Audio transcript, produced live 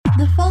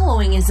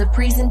following is a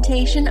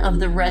presentation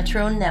of the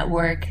Retro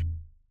Network.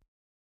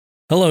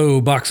 Hello,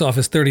 Box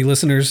Office 30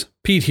 listeners.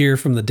 Pete here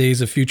from the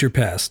days of future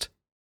past.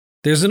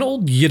 There's an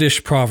old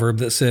Yiddish proverb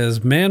that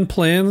says, man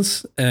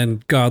plans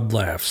and God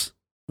laughs.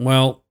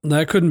 Well,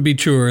 that couldn't be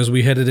truer as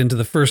we headed into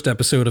the first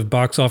episode of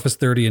Box Office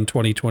 30 in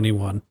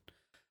 2021.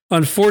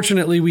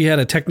 Unfortunately, we had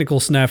a technical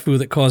snafu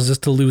that caused us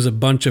to lose a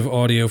bunch of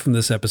audio from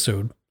this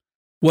episode.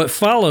 What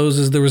follows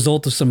is the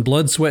result of some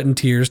blood, sweat, and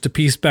tears to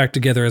piece back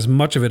together as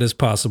much of it as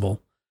possible.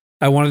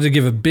 I wanted to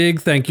give a big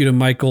thank you to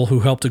Michael, who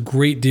helped a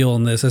great deal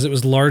in this, as it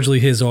was largely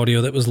his audio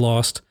that was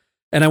lost.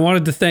 And I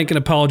wanted to thank and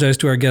apologize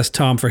to our guest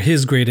Tom for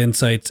his great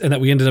insights, and that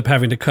we ended up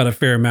having to cut a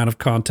fair amount of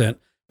content,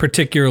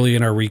 particularly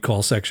in our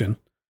recall section.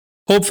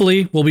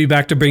 Hopefully, we'll be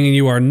back to bringing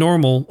you our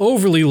normal,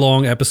 overly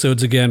long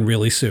episodes again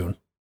really soon.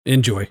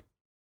 Enjoy.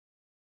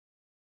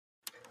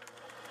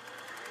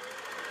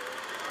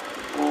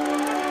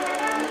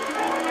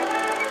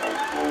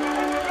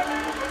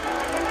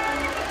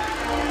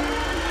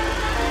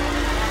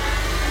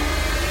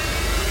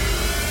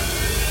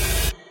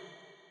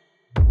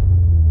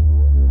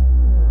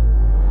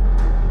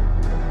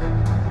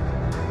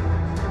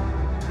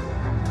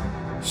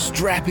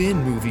 Strap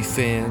in, movie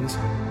fans.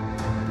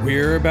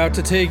 We're about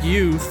to take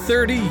you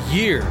 30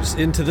 years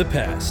into the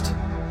past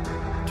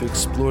To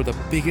explore the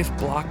biggest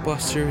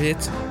blockbuster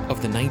hits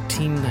of the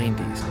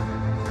 1990s.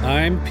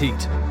 I'm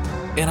Pete.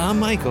 And I'm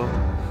Michael.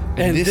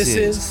 And this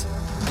is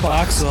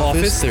Box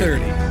Office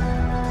 30.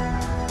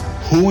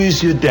 Who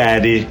is your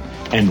daddy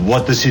and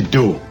what does he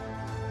do?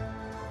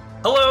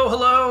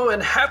 Hello,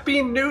 and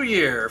Happy New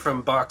Year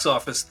from Box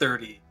Office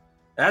 30.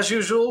 As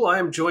usual, I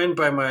am joined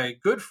by my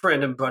good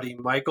friend and buddy,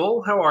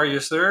 Michael. How are you,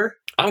 sir?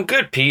 I'm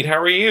good, Pete. How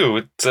are you?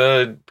 It's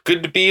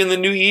good to be in the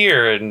new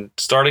year and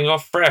starting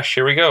off fresh.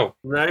 Here we go.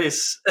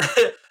 Nice.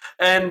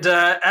 And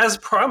as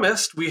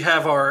promised, we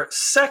have our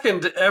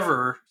second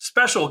ever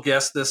special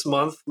guest this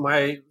month,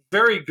 my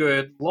very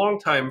good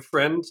longtime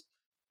friend,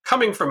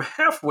 coming from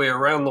halfway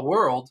around the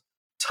world,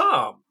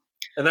 Tom.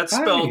 And that's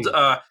spelled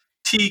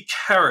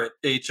T-Carrot,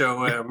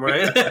 H-O-M,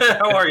 right?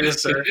 How are you,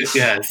 sir?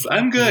 Yes,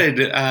 I'm good.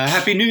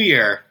 Happy New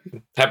Year.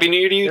 Happy New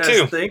Year to you,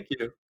 too. Thank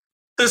you.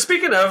 So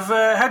speaking of,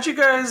 how'd you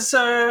guys,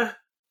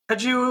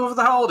 how'd you over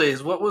the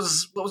holidays? What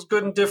was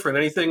good and different?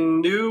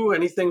 Anything new?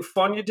 Anything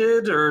fun you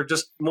did? Or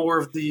just more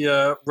of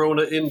the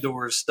Rona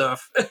indoors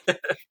stuff?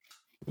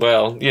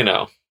 Well, you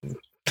know.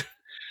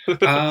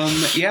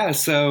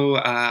 So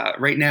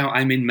right now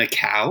I'm in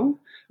Macau,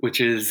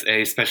 which is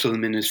a special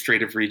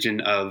administrative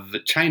region of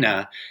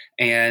China,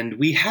 and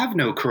we have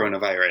no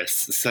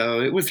coronavirus, so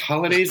it was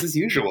holidays as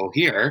usual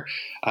here.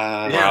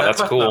 Wow,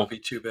 that's cool. Not be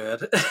too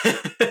bad.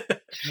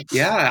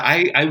 Yeah,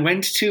 I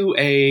went to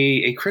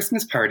a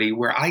Christmas party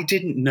where I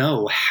didn't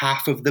know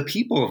half of the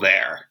people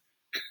there.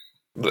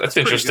 That's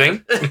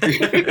interesting.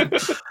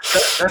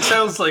 that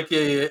sounds like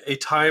a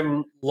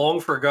time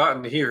long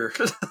forgotten here.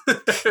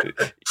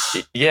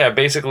 Yeah,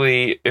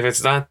 basically, if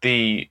it's not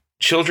the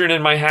children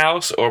in my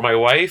house or my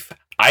wife,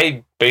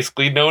 I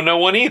basically know no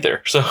one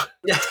either. So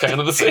it's kind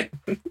of the same.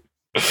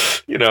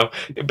 You know,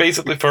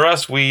 basically for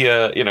us, we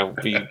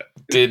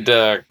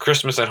did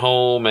Christmas at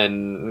home,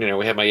 and,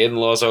 we had my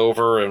in-laws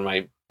over and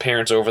my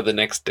parents over the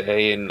next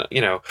day. And,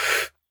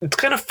 it's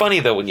kind of funny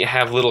though when you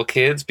have little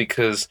kids,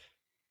 because,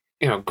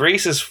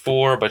 Grace is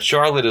 4, but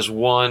Charlotte is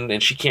 1,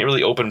 and she can't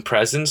really open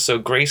presents. So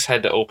Grace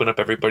had to open up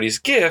everybody's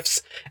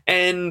gifts.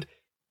 And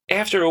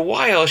after a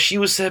while, she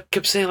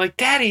kept saying, like,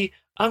 Daddy,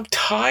 I'm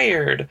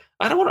tired.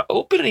 I don't want to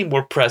open any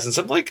more presents.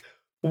 I'm like,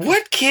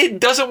 what kid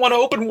doesn't want to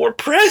open more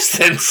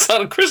presents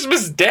on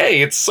Christmas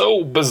Day? It's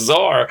so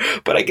bizarre.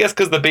 But I guess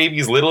because the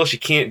baby's little, she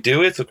can't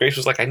do it. So Grace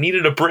was like, I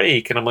needed a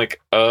break. And I'm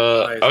like,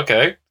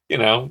 okay.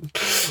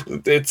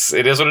 It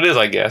is what it is,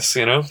 I guess,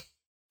 Yeah,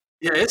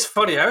 it's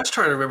funny. I was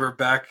trying to remember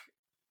back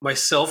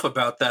myself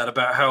about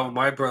how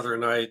my brother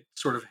and I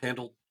sort of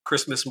handled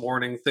Christmas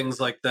morning, things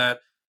like that.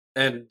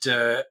 And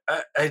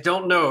I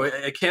don't know.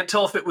 I can't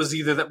tell if it was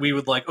either that we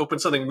would like open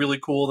something really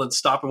cool, then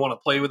stop and want to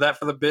play with that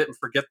for the bit and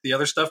forget the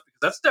other stuff. Because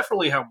that's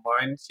definitely how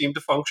mine seemed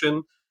to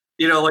function.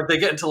 Like they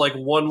get into like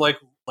one like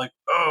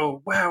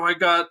oh wow, I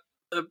got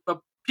a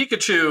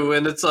Pikachu,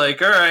 and it's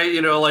like, all right,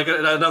 like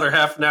another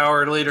half an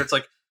hour later, it's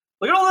like,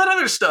 look at all that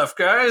other stuff,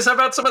 guys. How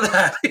about some of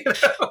that?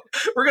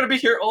 We're gonna be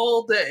here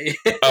all day.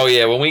 Oh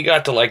yeah, when we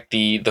got to like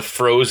the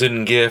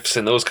Frozen gifts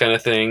and those kind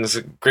of things,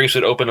 Grace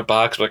would open a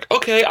box, like,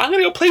 okay, I'm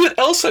gonna go play with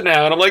Elsa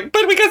now, and I'm like,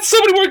 but we got so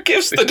many more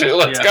gifts to do.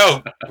 Let's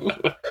go.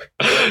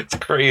 It's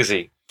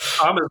crazy.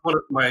 Tom is one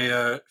of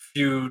my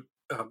few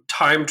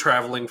time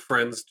traveling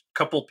friends. A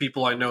couple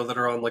people I know that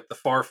are on like the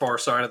far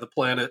side of the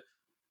planet.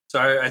 So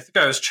I think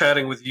I was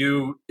chatting with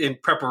you in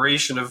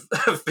preparation of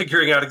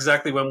figuring out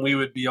exactly when we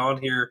would be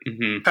on here,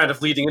 kind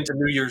of leading into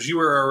New Year's. You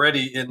were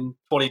already in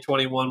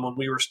 2021 when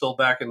we were still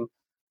back in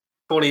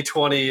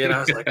 2020, and I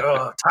was like,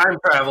 oh, time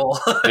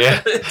travel.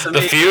 Yeah,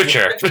 the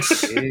future.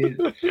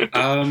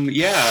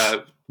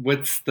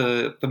 What's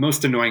the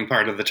most annoying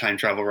part of the time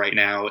travel right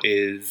now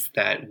is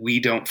that we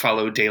don't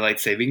follow daylight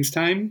savings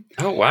time.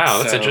 Oh,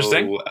 wow. That's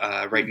interesting.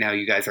 Right now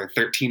you guys are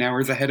 13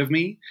 hours ahead of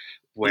me,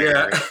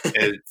 where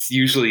it's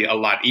usually a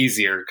lot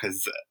easier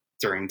because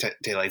during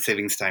daylight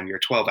savings time, you're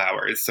 12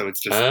 hours. So it's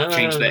just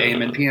change the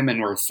AM and PM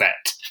and we're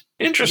set.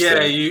 Interesting.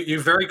 Yeah, you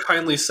very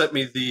kindly sent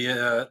me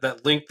the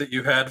that link that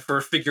you had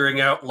for figuring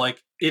out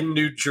like in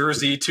New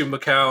Jersey to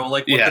Macau,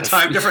 like what the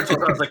time difference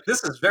was. I was like,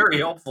 this is very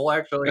helpful,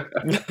 actually.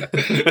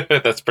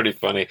 That's pretty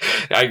funny.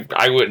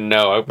 I wouldn't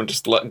know. I'm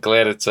just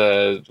glad it's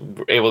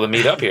able to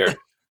meet up here.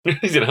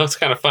 It's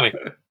kind of funny.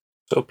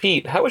 So,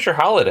 Pete, how was your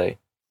holiday?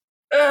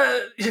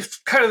 It's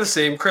kind of the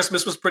same.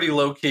 Christmas was pretty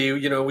low key.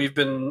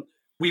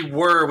 We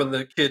were when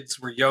the kids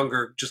were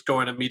younger, just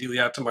going immediately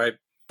out to my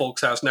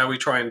folks' house. Now we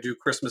try and do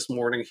Christmas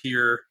morning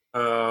here.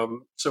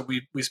 So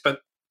we spent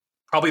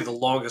probably the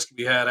longest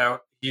we had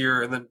out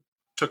here, and then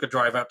took a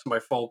drive out to my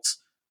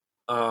folks,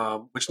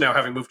 which now,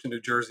 having moved to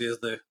New Jersey, is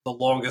the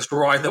longest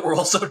ride that we're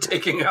also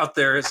taking out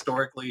there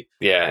historically.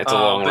 Yeah, it's a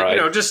long ride.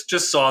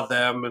 Just saw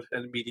them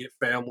and immediate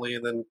family,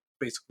 and then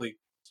basically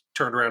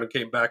turned around and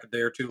came back a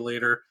day or two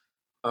later.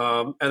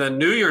 And then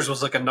New Year's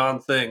was like a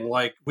non-thing.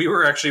 Like, we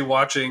were actually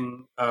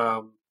watching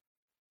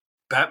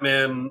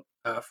Batman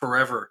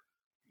Forever.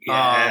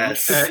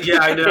 Yes. Yeah,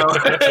 I know.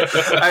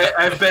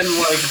 I've been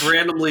like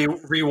randomly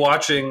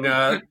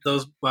rewatching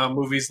those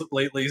movies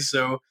lately.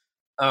 So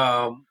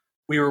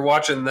we were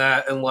watching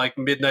that, and like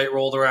midnight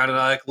rolled around, and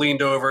I like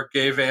leaned over,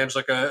 gave Ange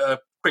like a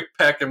quick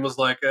peck, and was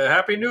like,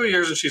 "Happy New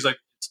Year's," and she's like,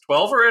 "It's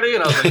 12 already,"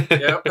 and I was like,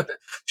 "Yep."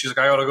 She's like,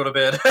 "I ought to go to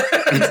bed."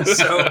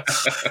 So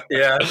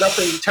yeah,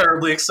 nothing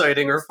terribly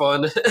exciting or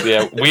fun.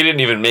 Yeah, we didn't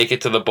even make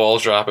it to the ball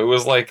drop. It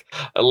was like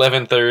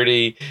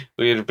 11:30.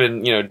 We had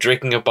been,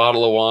 drinking a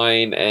bottle of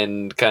wine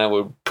and kind of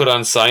would put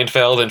on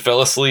Seinfeld and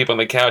fell asleep on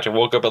the couch and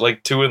woke up at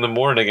like 2 a.m. and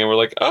we're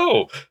like,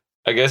 "Oh,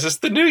 I guess it's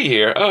the new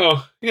year.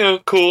 Oh,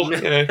 cool.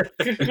 Yeah.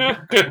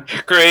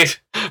 Great.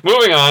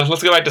 Moving on.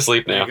 Let's go back to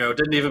sleep now." There you go.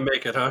 Didn't even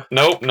make it, huh?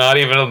 Nope, not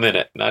even a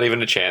minute. Not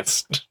even a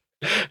chance.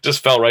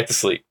 Just fell right to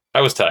sleep.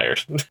 I was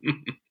tired.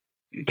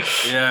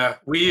 Yeah,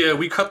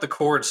 we cut the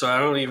cord, so I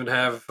don't even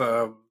have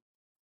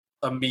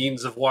a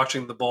means of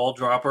watching the ball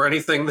drop or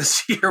anything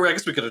this year. I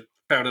guess we could have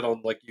found it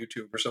on like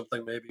YouTube or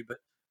something, maybe. But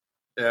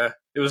yeah,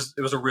 it was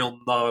a real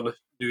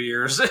non-New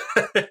Year's.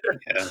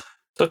 Yeah.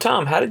 So,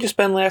 Tom, how did you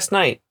spend last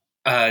night?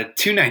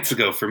 2 nights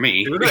ago for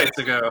me. 2 nights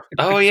ago.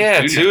 Oh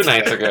yeah, 2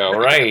 nights ago,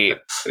 right?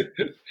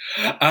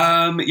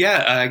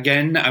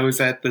 Again, I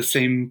was at the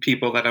same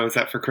people that I was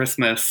at for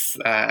Christmas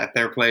at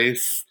their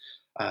place.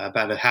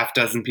 About a half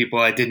dozen people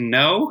I didn't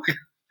know.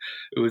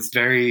 It was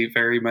very,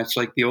 very much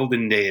like the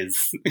olden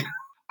days.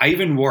 I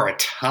even wore a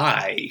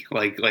tie.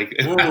 Like.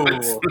 I'm on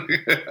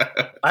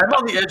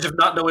the edge of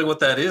not knowing what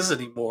that is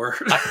anymore.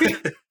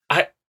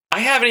 I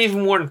haven't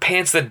even worn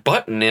pants that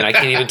button, and I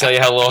can't even tell you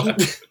how long.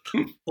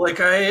 Like,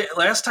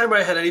 last time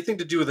I had anything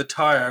to do with a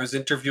tie, I was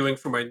interviewing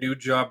for my new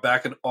job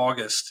back in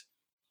August,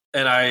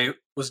 and I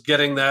was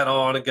getting that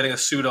on and getting a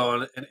suit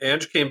on, and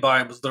Ange came by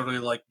and was literally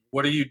like,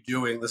 "What are you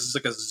doing? This is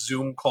like a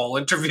Zoom call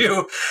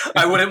interview.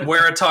 I wouldn't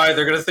wear a tie.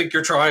 They're going to think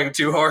you're trying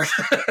too hard."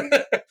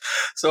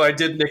 So I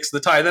did nix the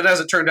tie. And then, as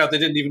it turned out, they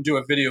didn't even do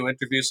a video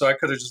interview, so I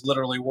could have just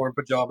literally worn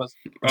pajamas.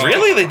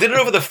 Really? They did it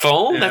over the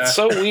phone? Yeah. That's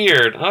so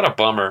weird. What a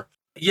bummer.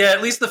 Yeah,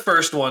 at least the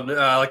first one.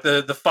 Like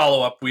the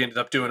follow-up, we ended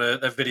up doing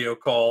a video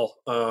call.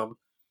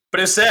 But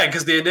it's sad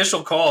because the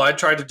initial call, I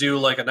tried to do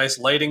like a nice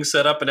lighting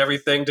setup and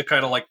everything to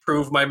kind of like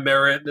prove my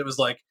merit. And it was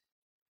like,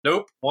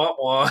 nope, wah,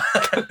 wah.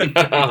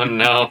 Oh,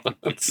 no.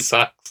 It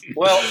sucks.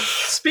 Well,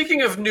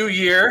 speaking of New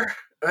Year,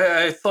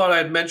 I thought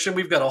I'd mention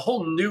we've got a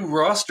whole new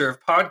roster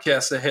of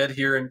podcasts ahead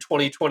here in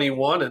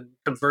 2021, and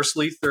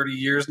conversely, 30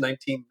 years,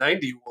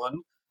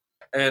 1991.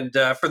 And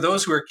for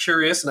those who are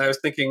curious, and I was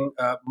thinking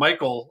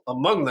Michael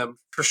among them,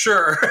 for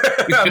sure.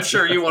 I'm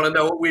sure you want to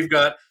know what we've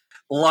got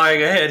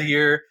lying ahead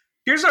here.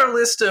 Here's our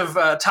list of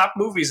top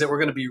movies that we're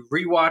going to be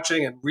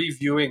rewatching and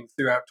reviewing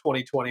throughout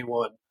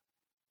 2021.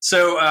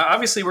 So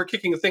obviously we're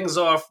kicking things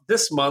off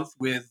this month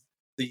with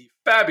the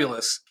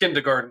fabulous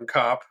Kindergarten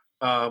Cop,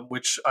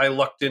 which I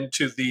lucked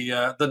into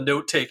the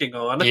note-taking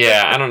on.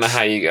 Yeah, I don't know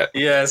how you got.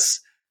 Yes.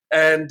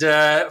 And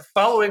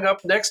following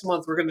up next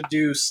month, we're going to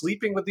do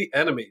Sleeping with the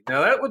Enemy.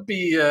 Now, that would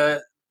be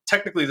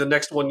technically the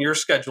next one you're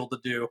scheduled to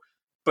do.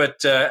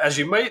 But as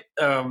you might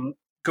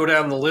go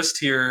down the list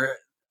here,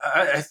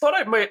 I thought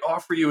I might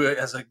offer you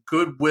as a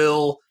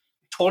goodwill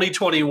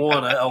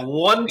 2021, a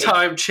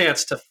one-time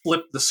chance to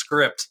flip the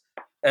script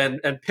and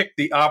pick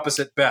the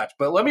opposite batch.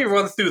 But let me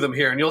run through them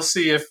here, and you'll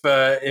see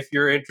if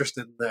you're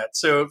interested in that.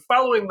 So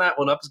following that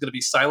one up is going to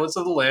be Silence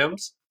of the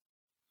Lambs.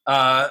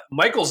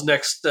 Michael's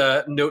next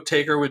note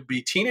taker would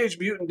be Teenage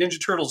Mutant Ninja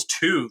Turtles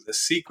 2, The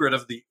Secret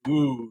of the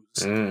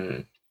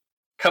Ooze.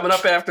 Coming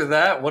up after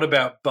that, what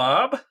about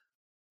Bob?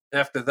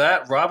 After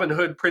that, Robin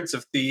Hood, Prince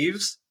of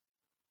Thieves,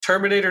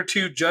 Terminator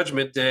 2,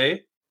 Judgment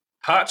Day,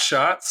 Hot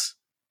Shots,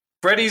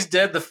 Freddy's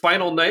Dead, The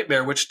Final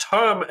Nightmare, which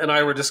Tom and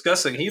I were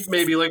discussing. He'd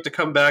maybe like to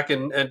come back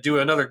and do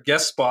another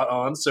guest spot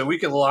on, so we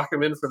can lock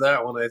him in for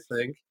that one, I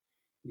think.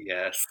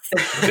 Yes.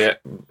 Yeah,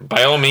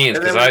 by all means,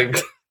 because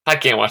I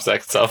can't watch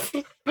that stuff.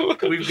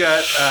 We've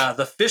got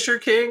The Fisher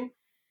King,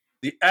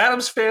 The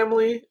Addams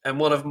Family, and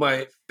one of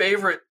my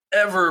favorite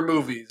ever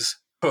movies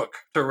Hook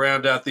to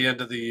round out the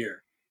end of the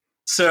year.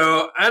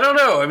 So I don't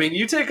know. I mean,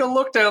 you take a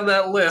look down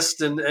that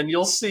list, and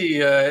you'll see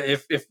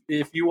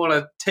if you want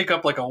to take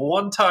up like a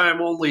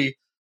one-time only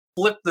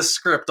flip the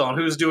script on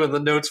who's doing the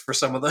notes for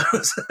some of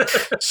those.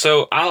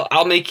 So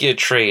I'll make you a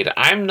trade.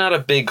 I'm not a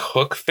big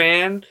Hook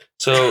fan,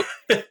 so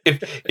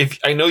if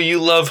I know you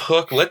love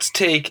Hook,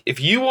 if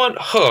you want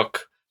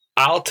Hook,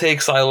 I'll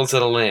take Silence of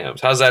the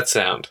Lambs. How's that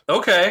sound?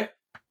 Okay,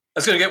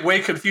 that's going to get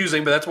way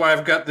confusing, but that's why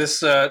I've got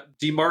this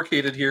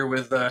demarcated here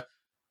with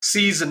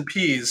C's and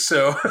P's.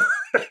 So.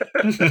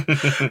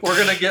 We're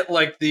gonna get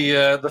like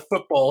the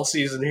football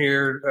season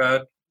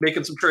here,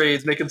 making some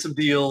trades, making some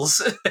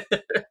deals.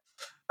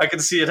 I can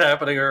see it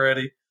happening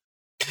already.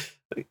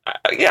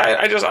 Yeah,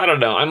 I don't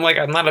know.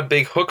 I'm not a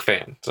big Hook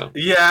fan. So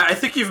yeah, I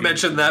think you've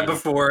mentioned that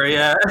before.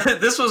 Yeah,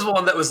 this was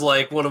one that was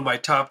like one of my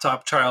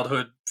top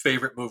childhood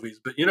favorite movies.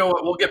 But you know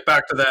what? We'll get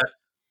back to that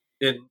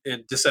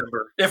in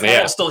December if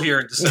we're all still here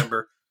in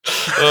December.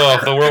 Oh,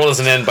 the world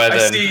doesn't end by then.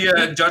 I see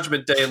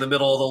Judgment Day in the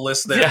middle of the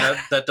list there. Yeah.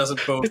 That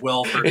doesn't bode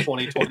well for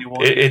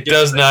 2021. It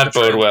does not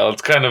bode well.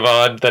 It's kind of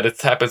odd that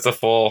it happens to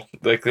fall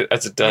like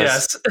as it does.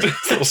 Yes.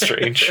 It's a little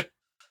strange.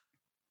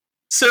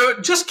 So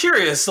just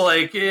curious,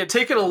 like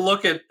taking a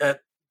look at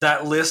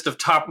that list of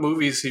top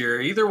movies here,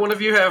 either one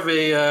of you have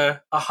a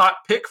hot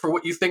pick for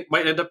what you think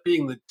might end up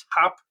being the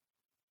top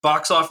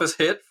box office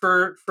hit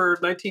for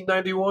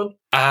 1991?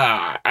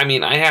 I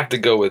mean, I have to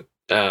go with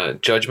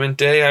Judgment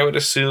Day, I would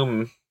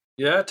assume.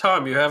 Yeah,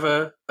 Tom, you have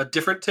a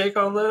different take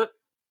on that?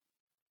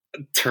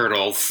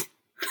 Turtles.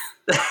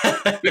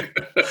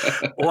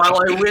 While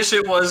I wish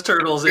it was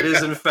Turtles, it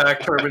is in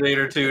fact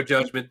Terminator 2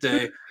 Judgment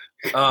Day.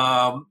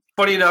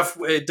 Funny enough,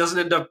 it doesn't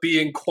end up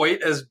being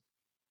quite as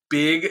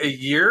big a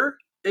year,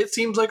 it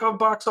seems like, on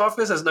box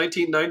office as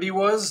 1990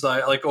 was.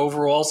 Like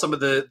overall, some of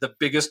the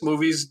biggest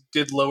movies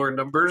did lower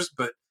numbers,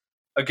 but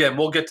again,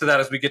 we'll get to that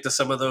as we get to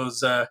some of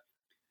those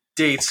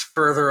dates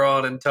further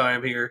on in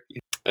time here.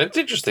 It's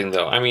interesting,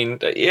 though. I mean,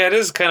 yeah, it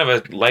is kind of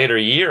a lighter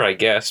year, I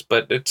guess,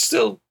 but it's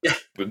still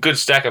a good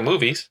stack of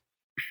movies.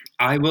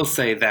 I will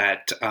say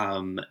that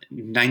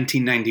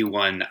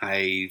 1991,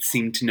 I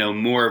seem to know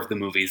more of the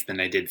movies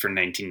than I did for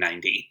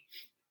 1990.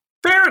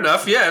 Fair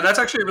enough. Yeah, and that's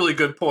actually a really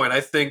good point.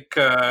 I think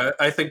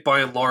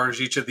by and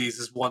large, each of these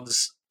is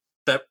ones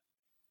that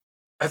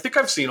I think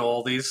I've seen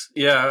all these.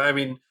 Yeah, I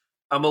mean,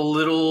 I'm a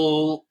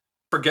little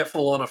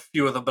forgetful on a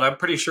few of them, but I'm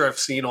pretty sure I've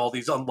seen all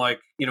these, unlike,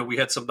 we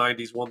had some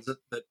 90s ones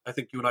that I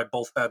think you and I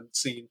both hadn't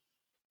seen.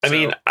 I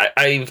mean,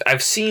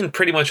 I've seen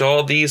pretty much all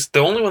of these.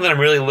 The only one that I'm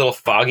really a little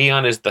foggy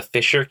on is The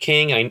Fisher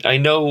King. I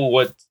know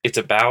what it's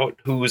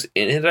about, who's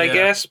in it, I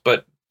guess,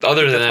 but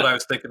other than that... That's what I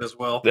was thinking as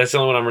well. That's the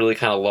only one I'm really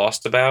kind of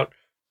lost about.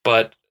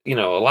 But, a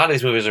lot of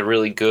these movies are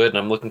really good, and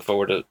I'm looking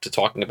forward to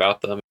talking about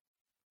them.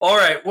 All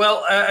right.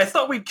 Well, I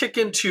thought we'd kick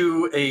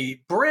into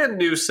a brand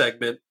new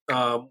segment,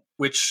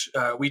 which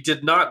we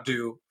did not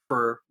do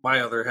for my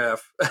other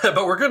half,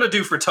 but we're going to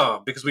do for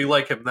Tom because we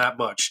like him that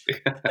much.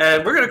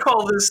 And we're going to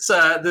call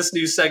this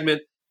new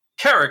segment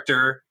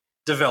Character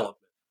Development.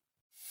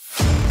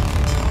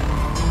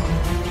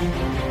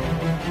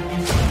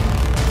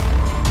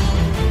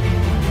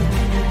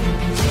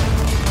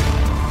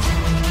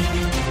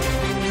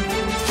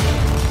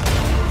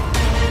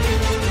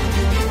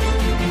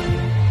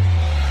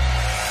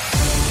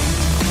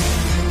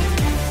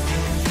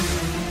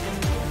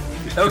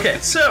 Okay,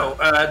 so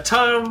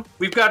Tom,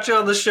 we've got you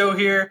on the show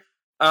here.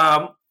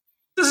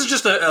 This is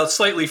just a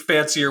slightly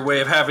fancier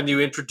way of having you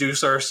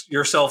introduce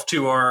yourself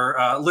to our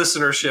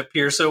listenership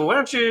here. So why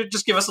don't you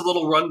just give us a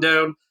little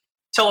rundown,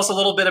 tell us a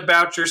little bit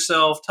about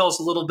yourself, tell us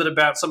a little bit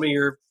about some of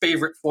your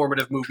favorite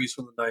formative movies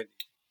from the 90s.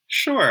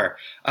 Sure.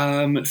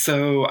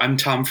 So I'm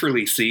Tom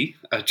Ferlisi,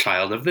 a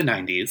child of the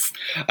 90s.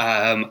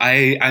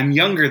 I'm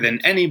younger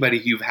than anybody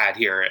you've had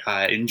here.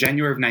 In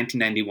January of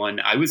 1991,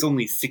 I was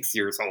only 6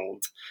 years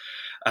old.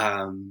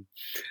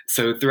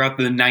 So throughout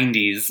the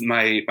 90s,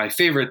 my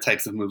favorite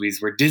types of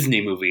movies were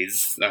Disney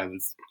movies. I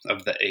was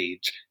of the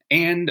age,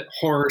 and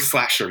horror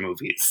slasher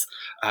movies,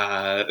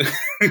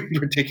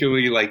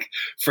 particularly like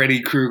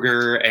Freddy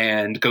Krueger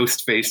and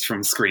Ghostface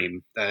from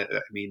Scream. I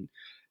mean,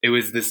 it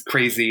was this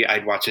crazy,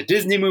 I'd watch a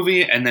Disney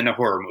movie and then a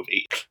horror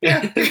movie.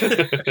 Yeah.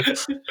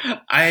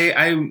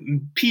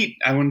 Pete,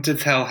 I wanted to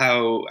tell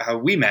how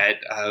we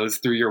met. It was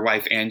through your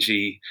wife,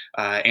 Angie.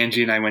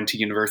 Angie and I went to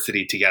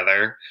university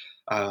together.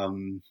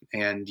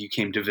 And you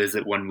came to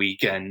visit one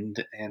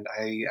weekend, and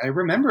I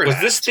remember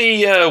Was this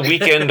the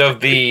weekend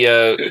of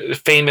the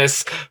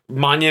famous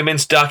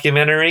Monuments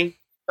documentary?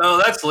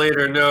 Oh, that's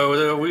later.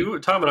 No,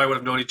 Tom and I would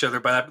have known each other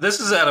by that. But this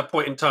is at a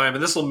point in time,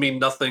 and this will mean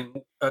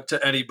nothing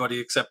to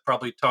anybody except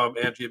probably Tom,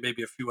 Angie, and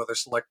maybe a few other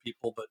select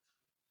people. But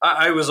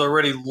I was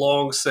already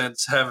long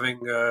since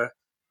having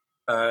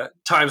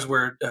times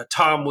where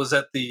Tom was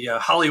at the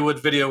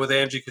Hollywood video with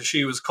Angie because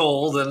she was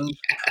cold, and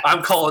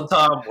I'm calling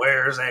Tom,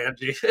 "Where's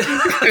Angie?"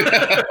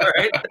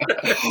 Right?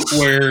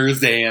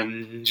 Where's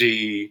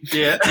Angie?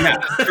 Yeah.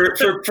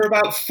 For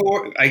about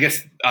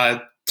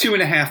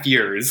 2.5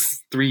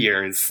 years, 3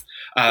 years,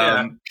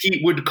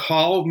 Pete would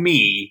call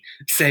me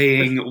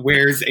saying,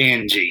 "Where's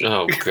Angie?"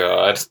 Oh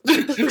God.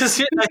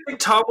 Because I think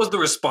Tom was the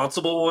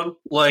responsible one.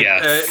 Like,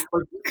 Yes.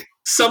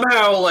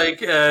 somehow,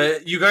 like,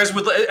 you guys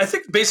would. I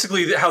think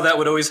basically how that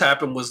would always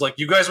happen was like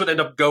you guys would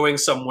end up going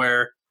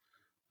somewhere.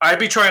 I'd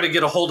be trying to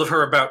get a hold of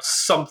her about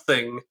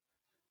something,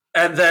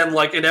 and then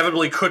like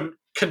inevitably couldn't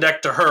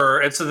connect to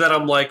her, and so then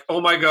I'm like,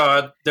 oh my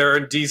God, they're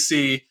in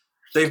DC.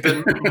 They've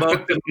been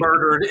mugged and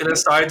murdered in a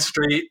side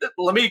street.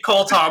 Let me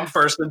call Tom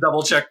first and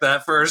double check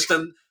that first.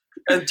 And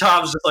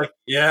Tom's just like,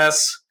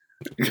 yes,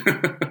 he's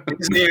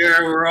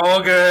here. We're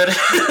all good.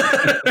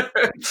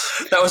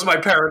 That was my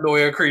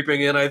paranoia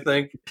creeping in, I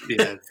think.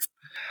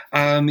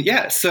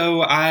 Yes.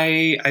 So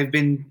I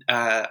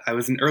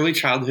was an early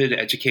childhood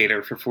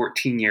educator for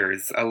 14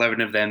 years,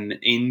 11 of them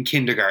in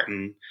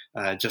kindergarten,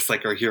 just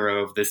like our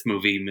hero of this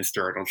movie,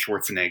 Mr. Arnold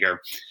Schwarzenegger.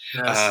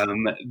 Yes.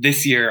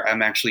 This year,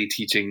 I'm actually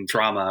teaching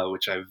drama,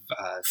 which I've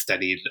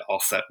studied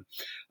also.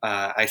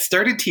 I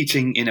started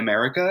teaching in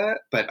America,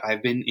 but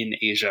I've been in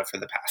Asia for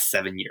the past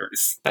 7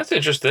 years. That's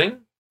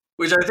interesting.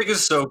 Which I think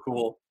is so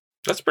cool.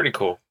 That's pretty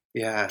cool.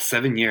 Yeah,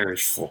 7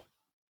 years. Cool.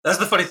 That's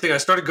the funny thing. I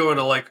started going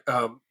to like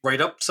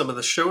write up some of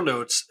the show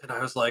notes, and I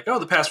was like, "Oh,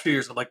 the past few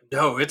years." I'm like,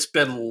 "No, it's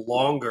been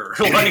longer.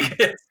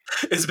 Like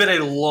it's been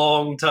a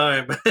long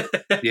time."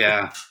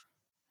 Yeah,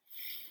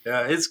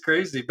 yeah, it's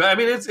crazy, but I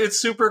mean,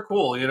 it's super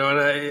cool, you know.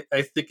 And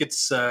I think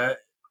it's I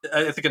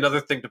think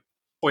another thing to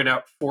point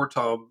out for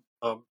Tom,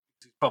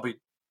 he's probably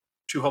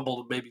too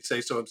humble to maybe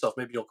say so himself.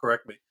 Maybe you'll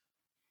correct me.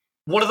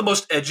 One of the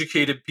most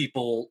educated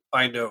people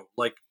I know,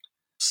 like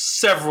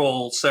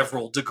several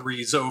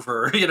degrees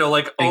over, you know,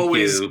 like Thank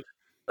always,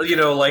 you.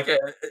 know, like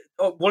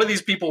one of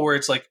these people where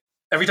it's like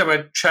every time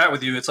I chat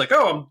with you, it's like,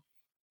 oh, I'm,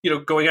 you know,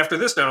 going after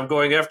this now. I'm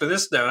going after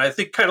this now. And I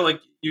think kind of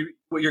like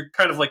you're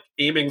kind of like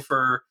aiming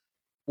for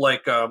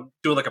like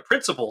doing like a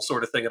principal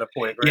sort of thing at a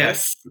point, right?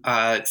 Yes.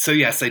 So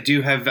yes, I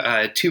do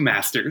have 2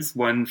 masters,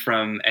 one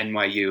from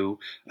NYU,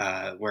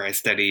 where I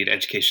studied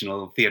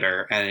educational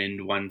theater,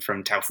 and one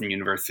from Towson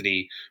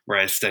University, where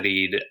I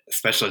studied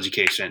special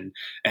education.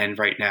 And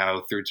right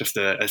now, through just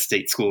a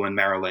state school in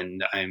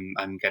Maryland,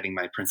 I'm getting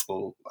my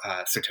principal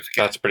certificate.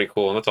 That's pretty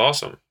cool. That's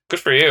awesome. Good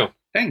for you.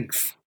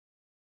 Thanks.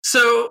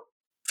 So,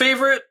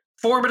 favorite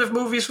formative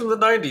movies from the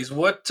 90s?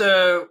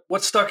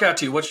 What stuck out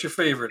to you? What's your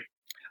favorite?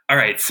 All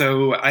right,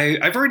 so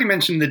I've already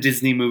mentioned the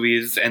Disney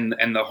movies and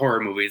the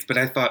horror movies, but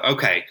I thought,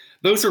 okay,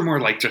 those are more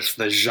like just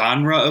the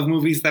genre of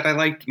movies that I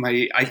liked.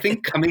 I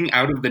think coming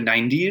out of the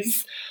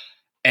 90s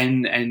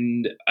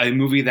and a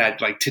movie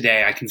that like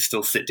today I can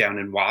still sit down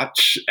and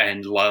watch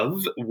and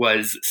love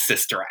was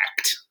Sister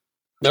Act.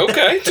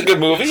 Okay, it's a good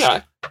movie.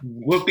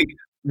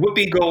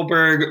 Whoopi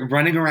Goldberg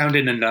running around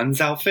in a nun's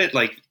outfit,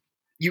 like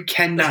you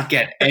cannot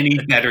get any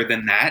better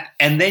than that.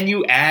 And then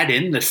you add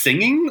in the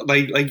singing,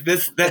 like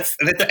this. That's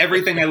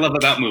everything I love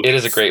about movies. It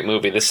is a great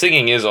movie. The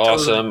singing is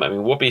awesome. I mean,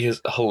 Whoopi is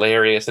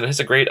hilarious, and it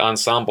has a great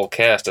ensemble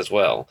cast as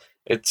well.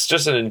 It's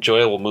just an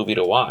enjoyable movie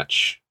to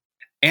watch.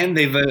 And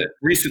they've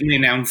recently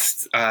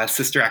announced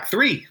Sister Act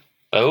 3.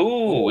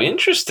 Oh,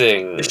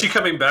 interesting. Is she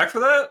coming back for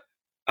that?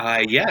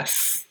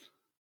 Yes.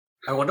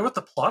 I wonder what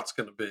the plot's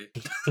going to be.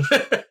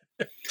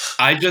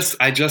 I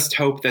just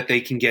hope that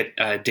they can get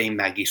Dame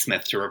Maggie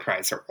Smith to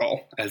reprise her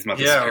role as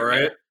Mother Superior.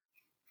 Right.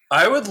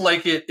 I would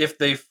like it if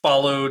they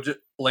followed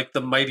like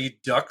the Mighty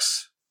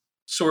Ducks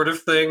sort of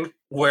thing,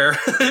 where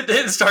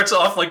it starts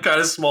off like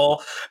kind of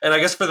small, and I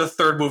guess for the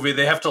third movie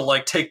they have to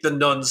like take the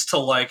nuns to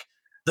like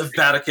the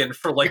Vatican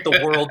for like the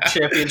World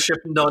Championship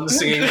nun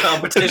singing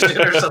competition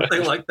or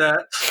something like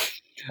that.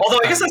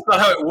 Although I guess that's not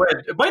how it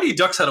went. Mighty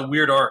Ducks had a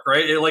weird arc,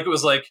 right? It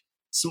was like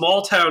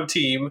small town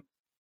team.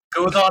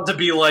 Goes on to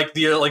be like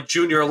the like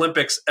Junior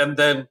Olympics and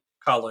then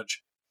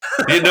college.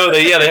 You know,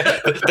 they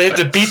have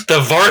to beat the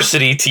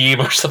varsity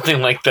team or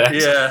something like that.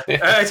 Yeah,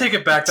 I take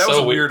it back. That was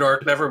a weird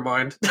arc. Never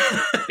mind.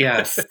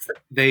 Yes,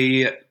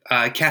 they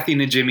Kathy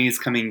Najimy's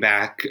coming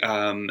back.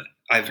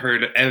 I've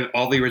heard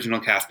all the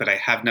original cast, but I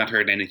have not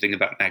heard anything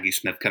about Maggie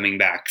Smith coming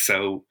back.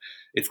 So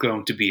it's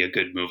going to be a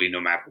good movie no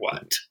matter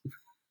what.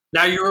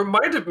 Now, you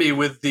reminded me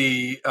with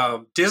the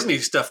Disney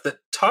stuff that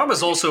Tom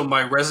is also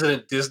my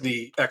resident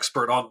Disney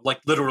expert on, like,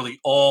 literally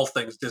all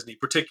things Disney,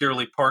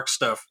 particularly park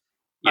stuff.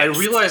 Yes. I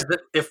realized that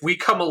if we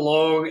come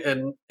along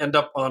and end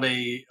up on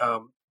a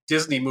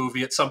Disney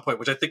movie at some point,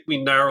 which I think we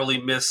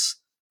narrowly miss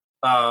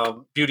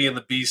Beauty and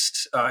the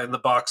Beast in the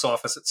box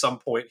office at some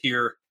point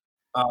here.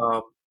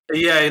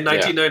 In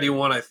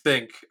 1991, I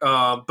think.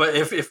 But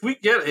if we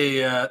get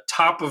a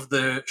top of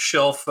the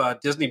shelf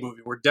Disney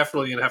movie, we're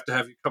definitely going to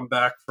have you come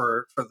back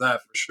for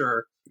that for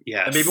sure.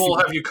 Yes. And maybe we'll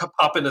have you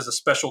pop in as a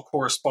special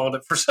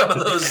correspondent for some of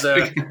those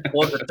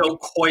ones that don't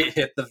quite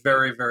hit the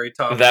very, very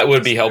top. That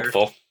would be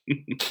helpful.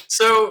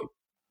 So,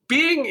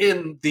 being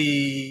in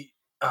the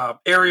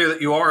area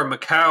that you are in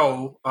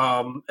Macau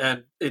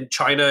and in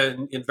China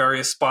and in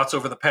various spots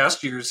over the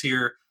past years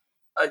here,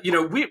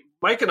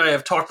 Mike and I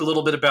have talked a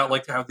little bit about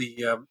like how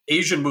the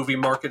Asian movie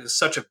market is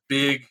such a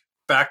big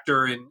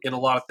factor in a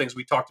lot of things.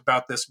 We talked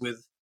about this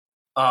with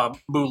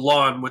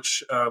Mulan,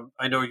 which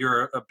I know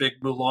you're a big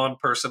Mulan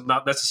person.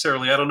 Not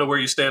necessarily. I don't know where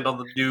you stand on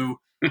the new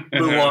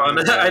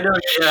Mulan. I know.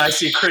 Yeah, I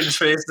see a cringe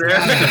face there.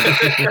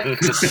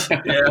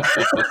 Yeah,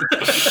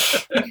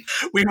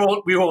 we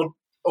won't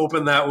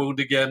open that wound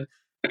again.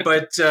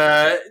 But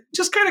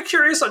just kind of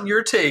curious on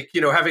your take.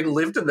 Having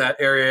lived in that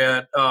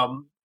area,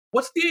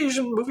 what's the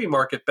Asian movie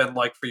market been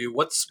like for you?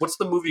 What's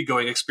the movie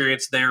going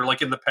experience there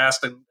like in the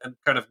past and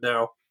kind of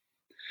now?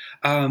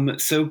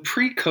 So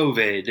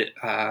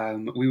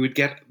pre-COVID, we would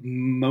get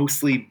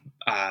mostly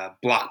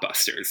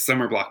blockbusters,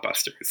 summer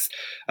blockbusters.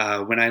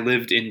 When I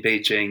lived in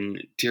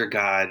Beijing, dear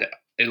God,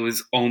 it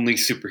was only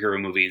superhero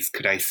movies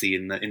could I see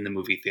in the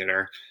movie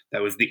theater.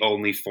 That was the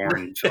only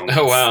foreign film.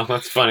 Oh wow,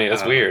 that's funny.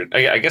 That's weird.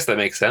 I guess that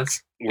makes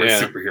sense. Were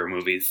superhero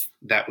movies.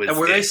 That was. And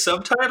were they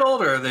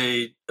subtitled, or are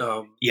they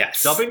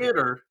yes dubbing it,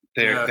 or?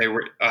 They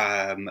were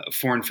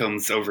foreign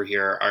films over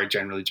here are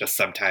generally just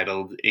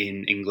subtitled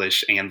in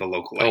English and the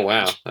local language. Oh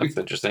wow, that's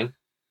interesting.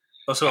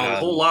 Oh, so a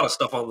whole lot of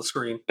stuff on the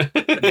screen.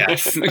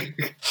 Yes.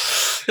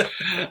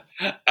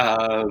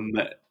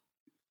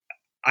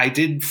 I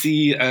did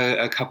see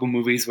a couple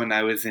movies when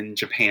I was in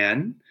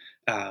Japan.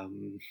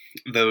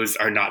 Those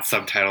are not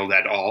subtitled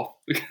at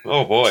all.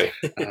 Oh boy.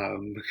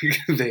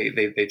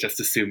 They just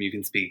assume you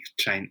can speak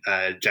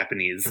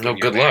Japanese. No,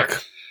 good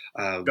luck.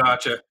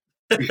 Gotcha.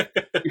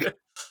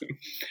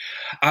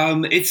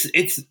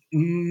 It's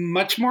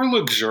much more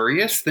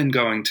luxurious than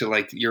going to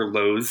like your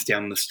Lowe's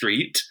down the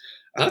street.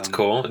 That's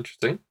cool.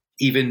 Interesting.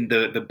 Even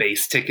the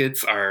base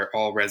tickets are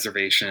all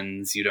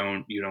reservations. You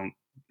don't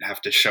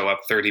have to show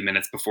up 30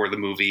 minutes before the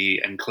movie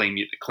and claim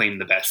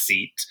the best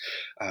seat.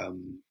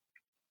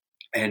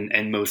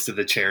 And most of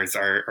the chairs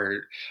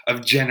are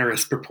of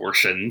generous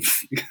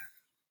proportions.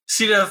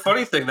 See, the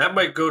funny thing, that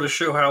might go to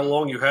show how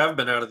long you have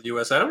been out of the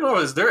U.S. I don't know,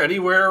 is there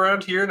anywhere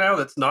around here now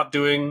that's not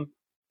doing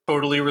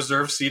totally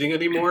reserved seating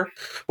anymore?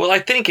 Well, I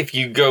think if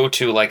you go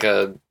to like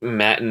a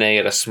matinee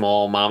at a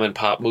small mom and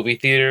pop movie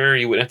theater,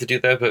 you wouldn't have to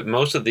do that. But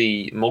most of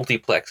the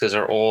multiplexes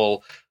are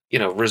all,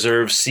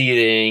 reserved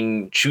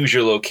seating, choose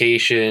your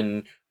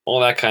location, all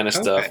that kind of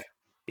stuff.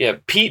 Yeah,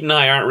 Pete and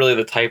I aren't really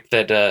the type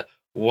that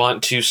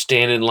want to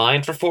stand in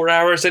line for 4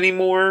 hours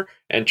anymore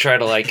and try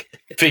to like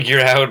figure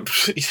out,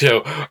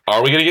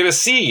 are we going to get a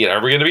seat?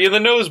 Are we going to be in the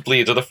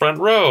nosebleeds or the front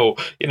row?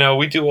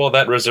 We do all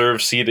that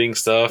reserved seating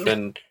stuff.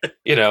 And,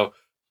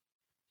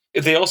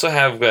 they also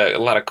have a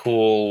lot of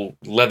cool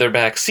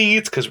leatherback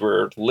seats because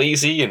we're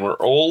lazy and we're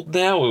old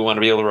now. We want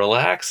to be able to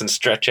relax and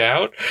stretch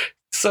out.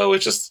 So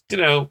it's just,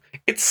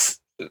 it's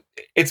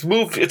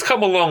moved. It's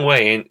come a long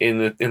way in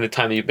the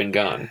time that you've been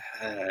gone.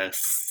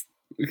 Yes.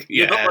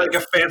 Yeah, not like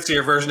a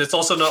fancier version. It's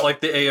also not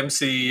like the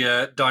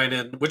AMC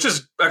dine-in, which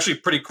is actually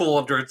pretty cool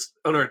under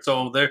its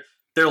own.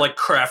 They're like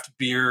craft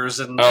beers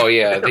and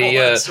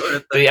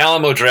the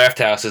Alamo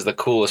Drafthouse is the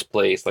coolest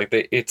place. Like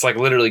it's like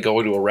literally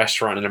going to a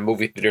restaurant and a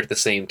movie theater at the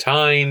same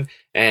time,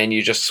 and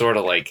you just sort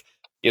of like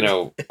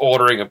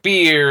ordering a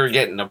beer,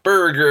 getting a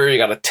burger, you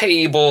got a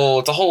table.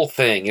 It's a whole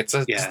thing. It's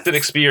an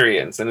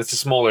experience, and it's a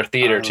smaller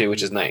theater too,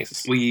 which is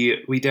nice.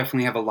 We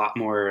definitely have a lot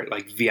more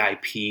like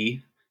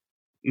VIP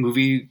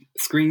movie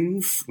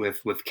screens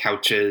with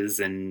couches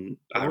and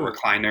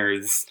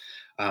recliners,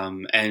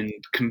 and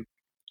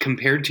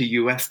compared to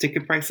US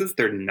ticket prices,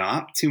 they're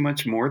not too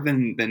much more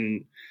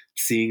than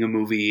seeing a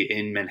movie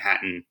in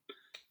Manhattan.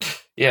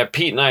 Yeah,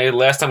 Pete and I,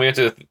 last time we went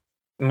to the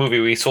movie,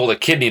 we sold a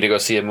kidney to go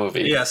see a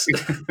movie. Yes.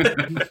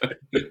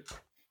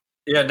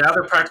 Yeah, now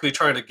they're practically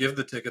trying to give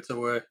the tickets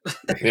away.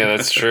 Yeah,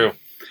 that's true.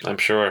 I'm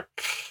sure.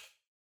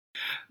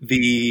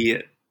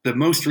 The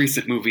most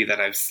recent movie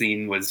that I've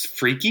seen was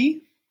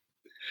Freaky.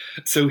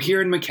 So here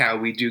in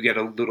Macau, we do get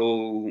a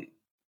little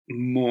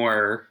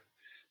more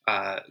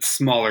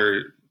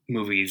smaller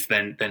movies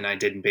than I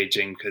did in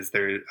Beijing, because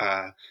they're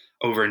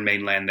over in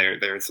mainland.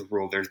 There's a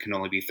rule: there can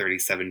only be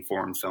 37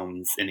 foreign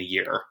films in a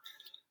year.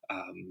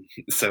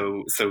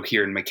 So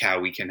here in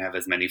Macau, we can have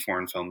as many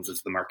foreign films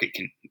as the market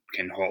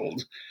can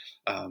hold.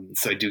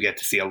 So I do get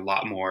to see a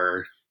lot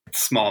more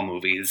small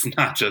movies,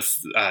 not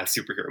just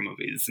superhero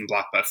movies and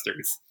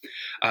blockbusters.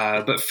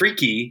 But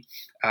Freaky,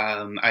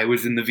 I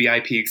was in the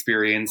VIP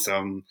experience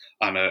on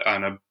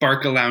a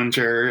Barca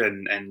lounger,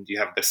 and you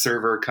have the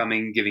server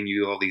coming, giving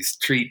you all these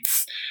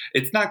treats.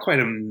 It's not quite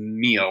a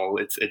meal.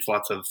 It's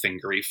lots of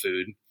fingery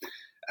food.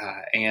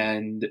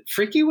 And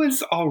Freaky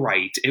was all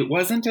right. It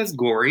wasn't as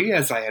gory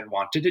as I had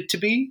wanted it to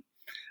be.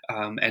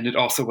 And it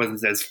also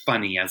wasn't as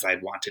funny as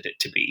I'd wanted it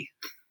to be.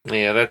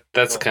 Yeah,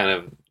 that's kind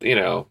of,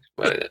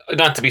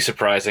 not to be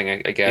surprising,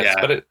 I guess, yeah.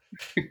 But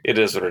it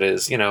is what it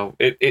is.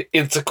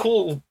 It's a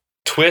cool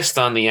twist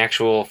on the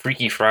actual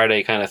Freaky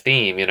Friday kind of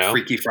theme,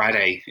 Freaky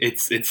Friday.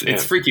 It's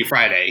Freaky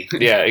Friday.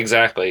 Yeah,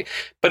 exactly.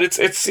 But it's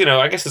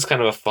I guess it's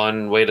kind of a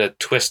fun way to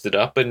twist it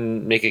up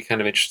and make it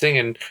kind of interesting.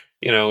 And,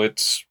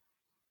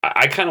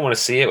 I kind of want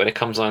to see it when it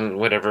comes on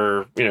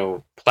whatever,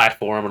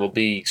 platform it'll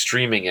be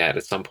streaming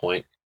at some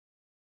point.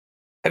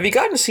 Have you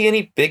gotten to see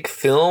any big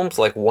films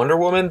like Wonder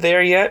Woman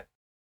there yet?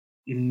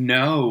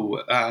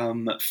 No.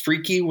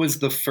 Freaky was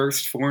the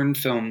first foreign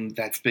film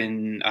that's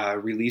been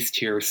released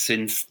here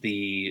since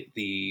the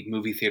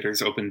movie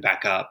theaters opened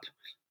back up.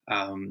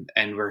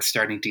 And we're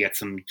starting to get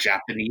some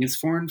Japanese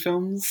foreign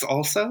films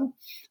also.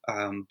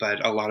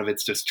 But a lot of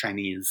it's just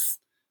Chinese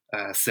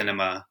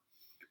cinema.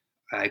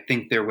 I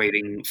think they're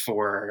waiting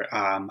for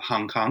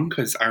Hong Kong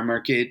because our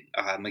market,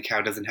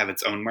 Macau doesn't have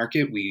its own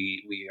market.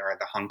 We are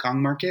the Hong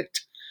Kong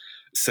market.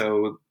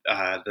 So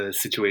the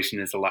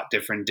situation is a lot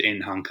different in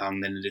Hong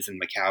Kong than it is in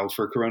Macau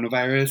for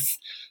coronavirus.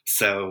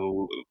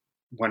 So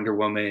Wonder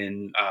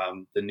Woman,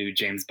 the new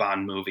James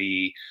Bond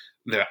movie,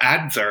 the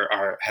ads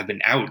have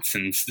been out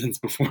since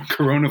before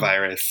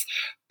coronavirus,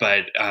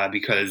 but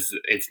because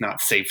it's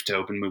not safe to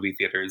open movie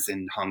theaters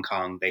in Hong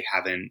Kong, they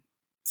haven't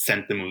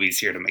sent the movies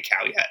here to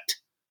Macau yet.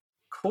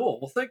 Cool.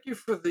 Well, thank you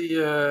for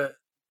the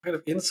kind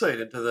of insight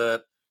into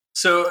that.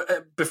 So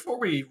before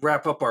we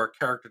wrap up our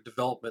character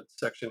development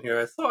section here,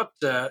 I thought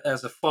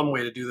as a fun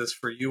way to do this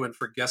for you and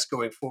for guests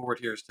going forward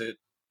here is to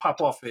pop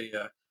off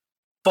a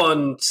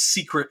fun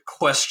secret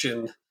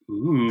question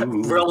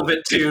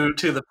relevant to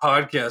the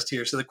podcast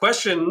here. So the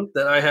question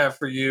that I have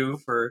for you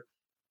for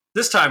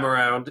this time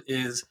around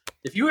is,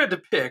 if you had to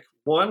pick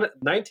one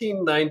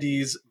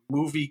 1990s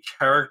movie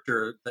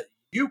character that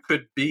you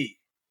could be,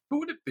 who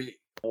would it be?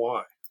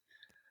 Why?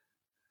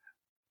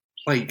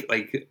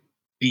 Like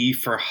be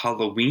for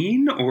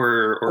Halloween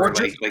or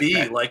just like be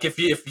that? like if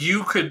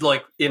you could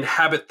like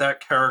inhabit that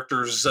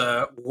character's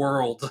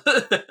world.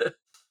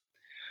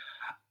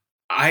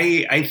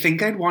 I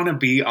think I'd want to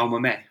be Alma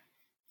May.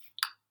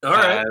 All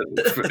right.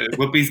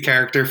 Whoopi's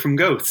character from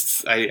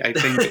Ghosts. I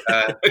think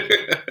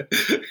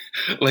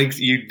like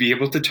you'd be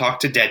able to talk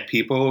to dead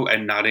people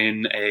and not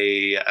in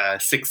a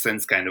Sixth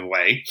Sense kind of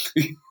way.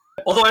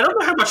 Although I don't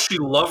know how much she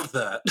loved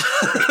that.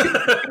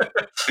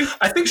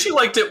 I think she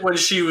liked it when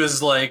she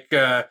was like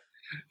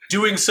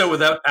doing so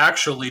without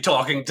actually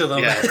talking to them.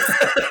 Yeah.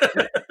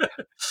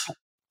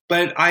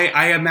 But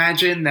I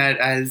imagine that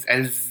as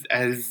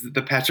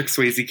the Patrick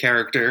Swayze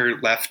character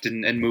left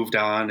and moved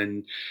on,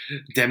 and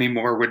Demi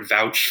Moore would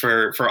vouch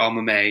for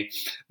Alma May,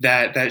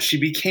 that she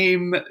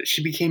became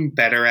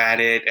better at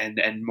it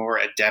and more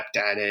adept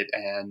at it,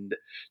 and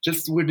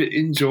just would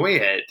enjoy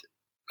it.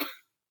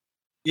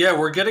 Yeah,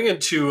 we're getting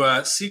into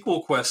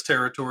sequel quest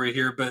territory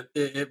here, but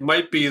it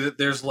might be that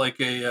there's like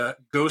a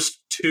Ghost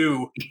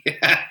 2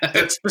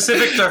 that's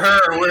specific to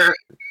her,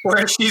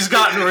 where she's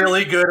gotten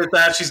really good at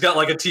that. She's got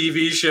like a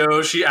TV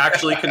show. She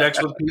actually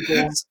connects with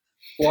people's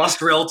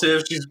lost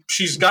relatives.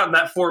 She's gotten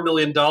that $4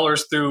 million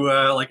through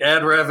like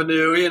ad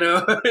revenue. You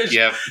know,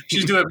 Yep.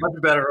 She's doing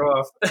much better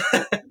off.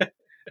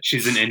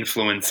 She's an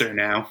influencer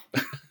now.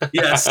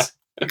 Yes.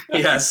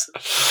 Yes.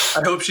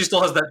 I hope she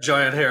still has that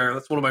giant hair.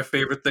 That's one of my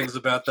favorite things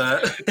about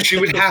that. She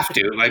would have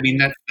to. I mean,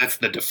 that's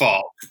the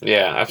default.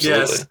 Yeah,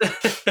 absolutely.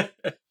 Yes.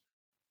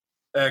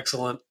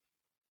 Excellent.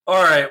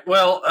 All right.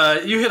 Well,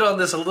 you hit on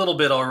this a little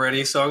bit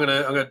already, so I'm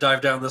gonna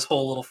dive down this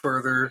hole a little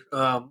further.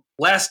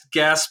 Last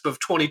gasp of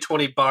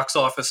 2020 box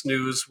office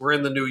news. We're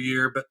in the new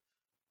year, but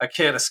I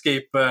can't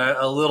escape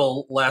a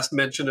little last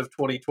mention of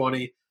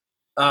 2020.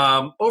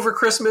 Over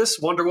Christmas,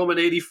 Wonder Woman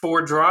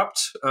 84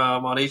 dropped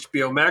on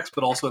HBO Max,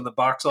 but also in the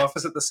box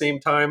office at the same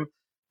time.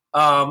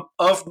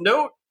 Of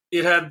note,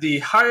 it had the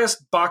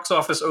highest box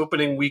office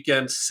opening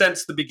weekend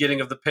since the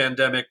beginning of the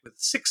pandemic, with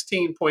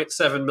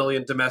 16.7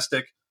 million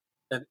domestic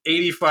and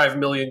 85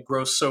 million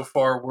gross so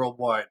far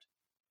worldwide.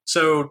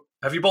 So,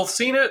 have you both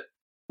seen it?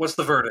 What's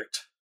the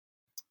verdict?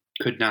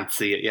 Could not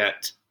see it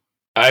yet.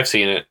 I've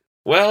seen it.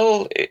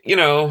 Well,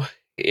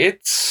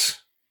 it's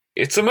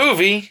a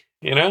movie.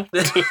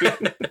 It's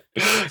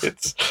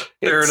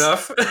Fair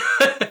enough.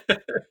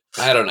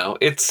 I don't know.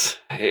 It's.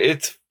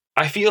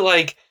 I feel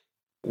like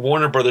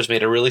Warner Brothers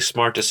made a really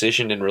smart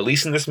decision in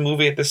releasing this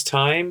movie at this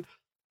time.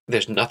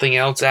 There's nothing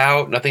else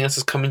out. Nothing else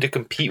is coming to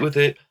compete with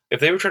it. If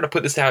they were trying to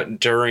put this out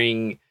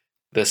during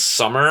the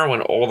summer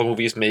when all the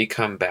movies may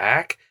come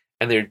back,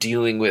 and they're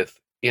dealing with,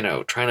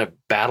 trying to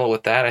battle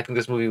with that, I think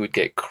this movie would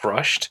get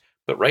crushed.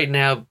 But right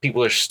now,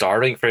 people are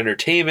starving for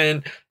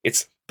entertainment.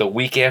 It's the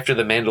week after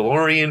The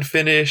Mandalorian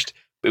finished.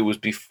 It was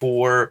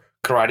before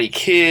Karate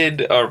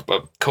Kid or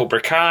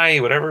Cobra Kai,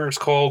 whatever it's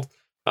called.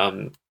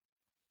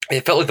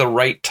 It felt like the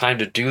right time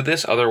to do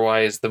this.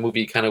 Otherwise, the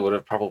movie kind of would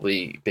have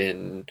probably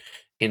been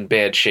in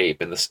bad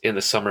shape in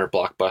the summer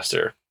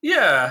blockbuster.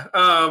 Yeah,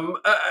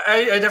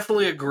 I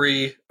definitely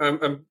agree.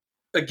 I'm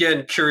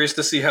again curious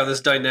to see how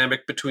this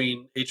dynamic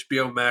between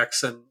HBO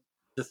Max and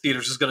the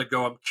theaters is going to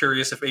go. I'm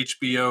curious if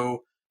HBO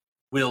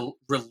will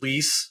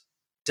release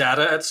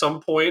data at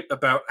some point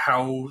about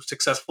how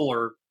successful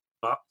or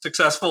not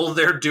successful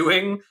they're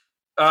doing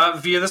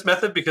via this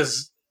method,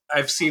 because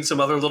I've seen some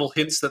other little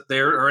hints that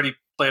they're already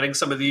planning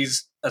some of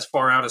these as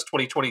far out as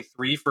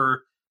 2023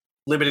 for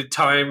limited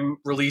time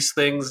release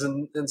things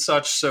and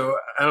such. So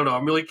I don't know.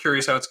 I'm really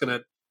curious how it's going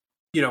to,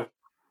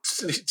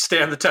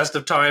 stand the test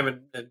of time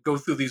and go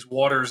through these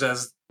waters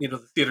as, the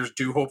theaters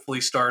do hopefully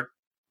start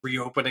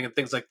reopening and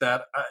things like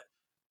that.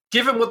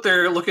 Given what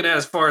they're looking at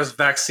as far as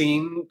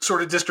vaccine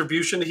sort of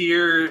distribution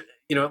here,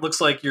 it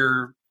looks like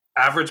your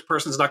average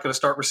person's not going to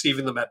start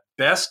receiving them at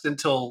best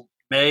until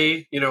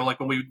May, like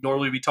when we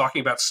normally be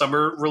talking about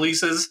summer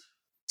releases.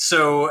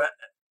 So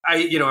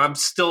I'm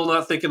still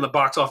not thinking the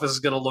box office is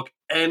going to look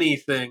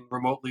anything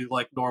remotely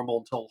like normal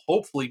until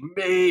hopefully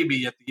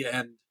maybe at the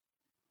end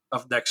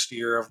of next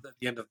year, at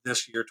the end of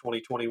this year,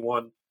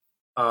 2021.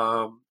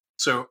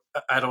 So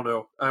I don't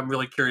know. I'm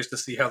really curious to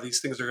see how these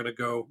things are going to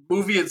go.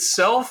 Movie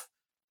itself,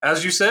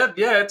 as you said,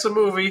 yeah, it's a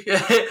movie.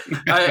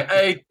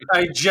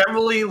 I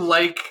generally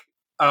like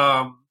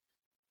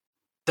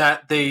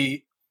that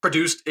they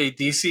produced a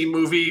DC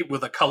movie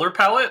with a color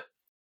palette.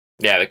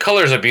 Yeah, the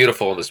colors are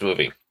beautiful in this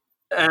movie.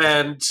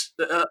 And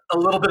a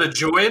little bit of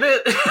joy in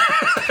it.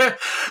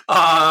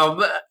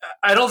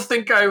 I don't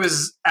think I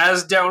was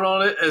as down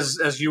on it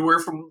as you were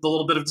from the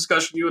little bit of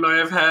discussion you and I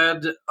have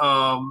had.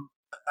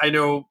 I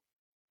know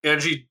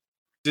Angie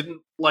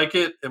didn't like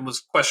it and was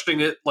questioning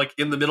it like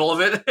in the middle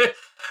of it.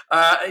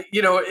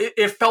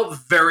 It felt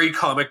very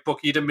comic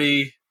booky to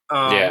me.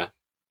 Yeah.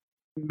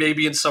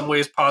 Maybe in some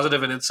ways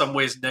positive and in some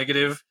ways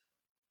negative.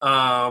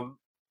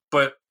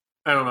 But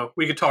I don't know.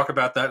 We could talk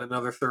about that in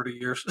another 30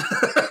 years.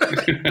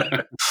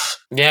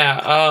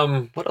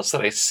 Yeah. What else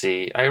did I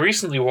see? I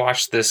recently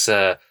watched this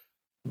Death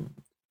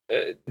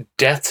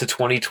to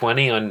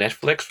 2020 on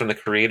Netflix from the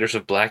creators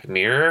of Black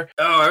Mirror.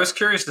 Oh, I was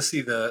curious to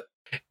see that.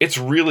 It's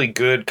really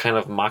good, kind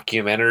of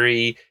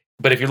mockumentary.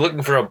 But if you're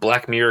looking for a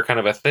Black Mirror kind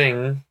of a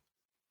thing,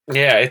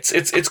 yeah, it's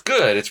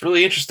good. It's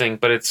really interesting,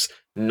 but it's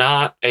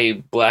not a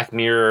Black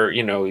Mirror.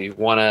 You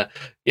want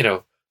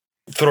to,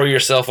 throw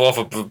yourself off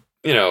of,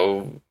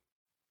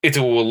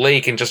 into a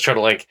lake and just try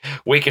to like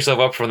wake yourself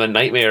up from the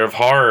nightmare of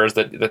horrors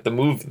that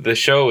the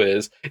show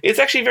is. It's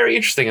actually very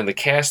interesting, and the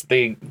cast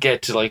they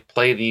get to like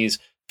play these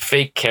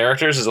fake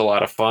characters is a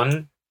lot of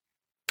fun.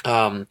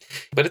 But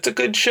it's a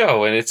good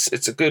show, and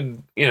it's a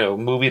good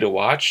movie to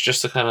watch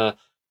just to kind of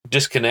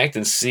disconnect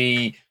and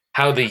see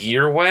how the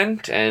year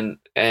went, and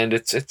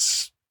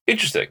it's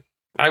interesting.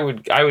 I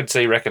would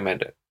say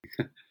recommend it.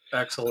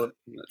 Excellent.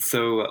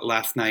 So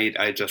last night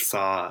I just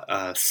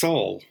saw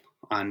Soul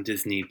on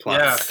Disney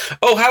Plus. Yeah.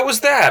 Oh, how was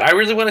that? I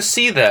really want to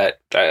see that.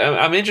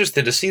 I'm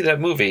interested to see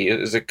that movie.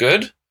 Is it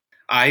good?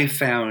 I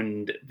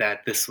found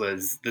that this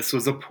was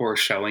a poor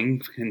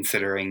showing,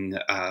 considering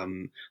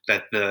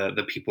that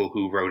the people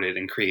who wrote it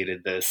and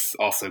created this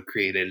also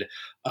created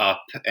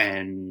Up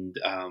and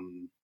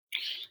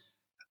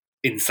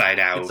Inside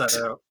Out.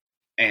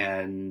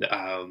 and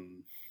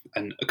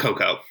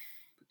Coco.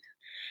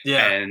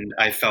 Yeah. And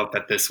I felt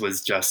that this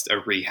was just a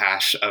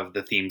rehash of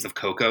the themes of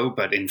Coco,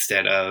 but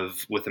instead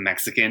of with a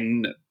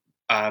Mexican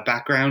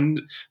background,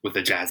 with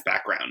a jazz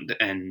background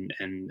and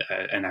an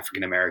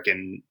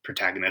African-American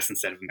protagonist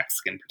instead of a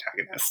Mexican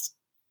protagonist.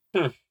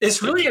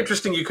 It's really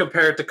interesting you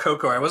compare it to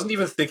Coco. I wasn't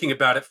even thinking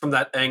about it from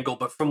that angle,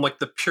 but from like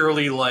the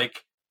purely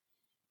like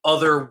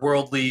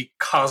otherworldly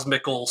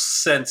cosmical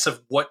sense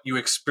of what you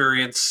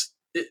experience.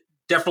 It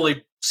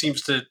definitely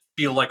seems to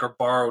feel like, or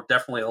borrow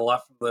definitely a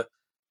lot from the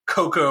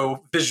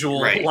Coco visual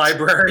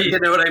library, you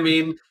know what I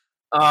mean?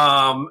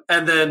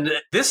 And then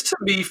this to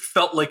me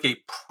felt like a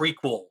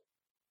prequel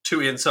to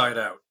Inside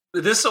Out.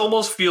 This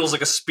almost feels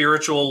like a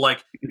spiritual,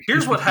 like,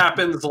 here's what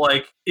happens,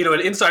 like,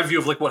 an inside view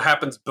of like what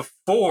happens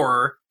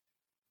before,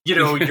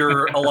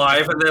 you're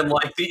alive, and then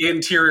like the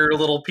interior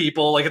little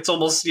people, like it's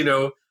almost,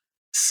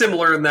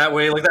 similar in that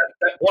way. Like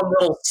that one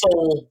little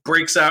soul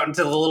breaks out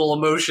into the little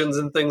emotions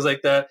and things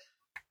like that.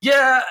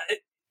 Yeah,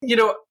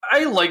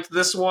 I liked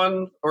this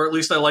one, or at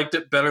least I liked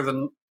it better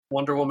than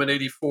Wonder Woman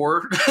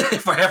 84,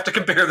 if I have to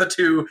compare the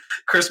two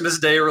Christmas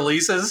Day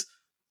releases.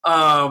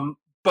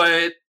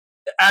 But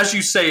as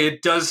you say,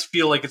 it does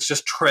feel like it's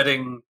just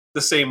treading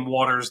the same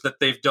waters that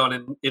they've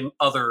done in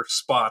other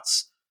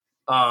spots.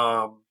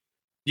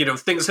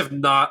 Things have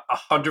not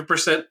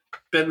 100%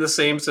 been the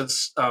same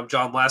since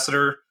John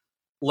Lasseter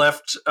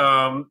left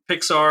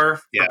Pixar,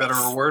 for better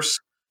or worse.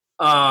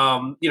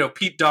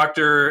 Pete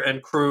Docter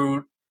and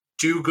crew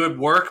do good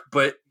work,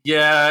 but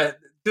yeah,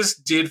 this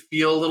did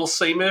feel a little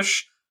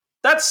same-ish.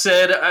 That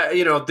said,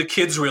 the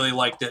kids really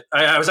liked it.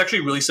 I was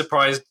actually really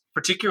surprised,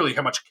 particularly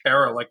how much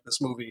Kara liked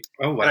this movie.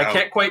 Oh, wow. And I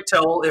can't quite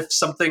tell if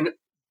something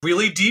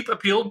really deep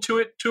appealed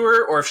to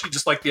her, or if she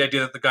just liked the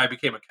idea that the guy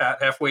became a cat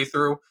halfway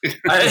through.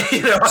 Spoilers!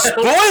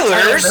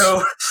 I don't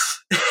know.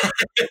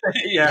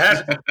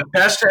 Yeah,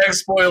 hashtag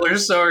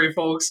spoilers. Sorry,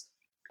 folks.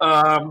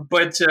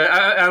 But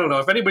I don't know.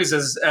 If anybody's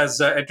as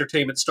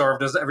entertainment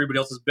starved as everybody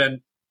else has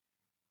been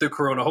through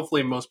Corona,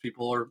 hopefully most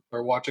people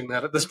are watching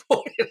that at this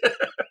point.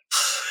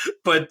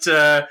 But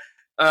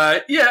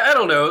I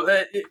don't know.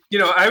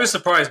 I was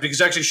surprised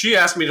because actually she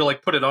asked me to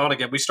like put it on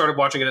again. We started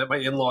watching it at my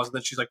in-laws, and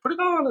then she's like, "Put it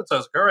on." And so I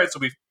was like, "All right." So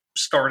we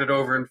started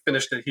over and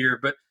finished it here.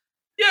 But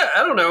yeah,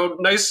 I don't know.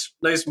 Nice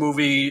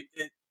movie.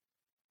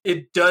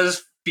 It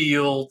does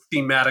feel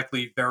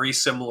thematically very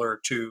similar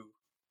to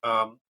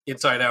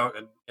Inside Out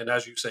and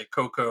as you say,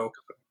 Coco.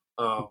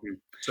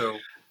 So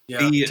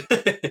yeah.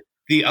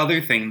 The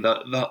other thing,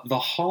 the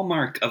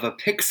hallmark of a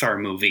Pixar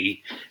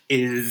movie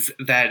is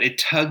that it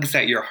tugs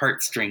at your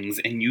heartstrings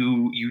and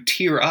you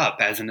tear up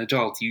as an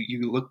adult.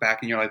 You look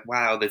back and you're like,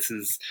 wow, this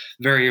is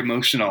very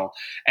emotional.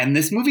 And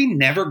this movie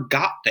never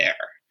got there.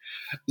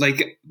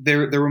 Like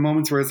there were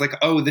moments where it's like,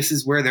 oh, this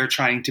is where they're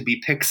trying to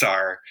be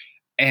Pixar,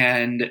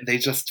 and they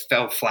just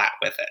fell flat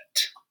with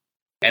it.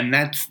 And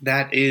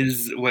that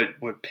is what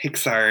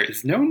Pixar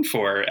is known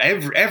for.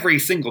 Every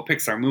single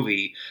Pixar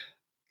movie,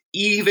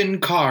 even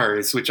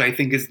Cars, which I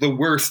think is the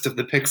worst of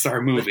the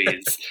Pixar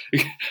movies,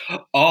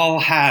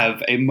 all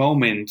have a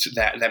moment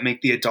that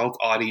make the adult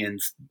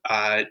audience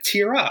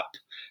tear up.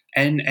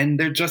 And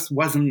there just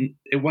wasn't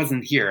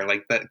here.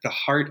 Like the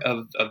heart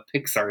of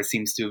Pixar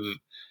seems to have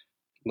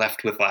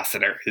left with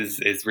Lasseter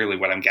is really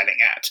what I'm getting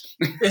at.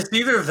 It's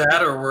either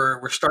that or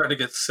we're starting to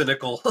get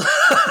cynical.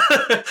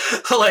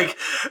 Like,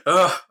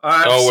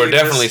 we're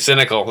definitely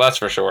cynical. That's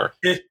for sure.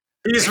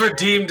 He's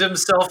redeemed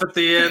himself at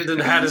the end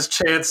and had his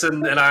chance,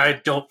 and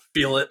I don't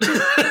feel it.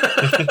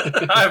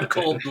 I'm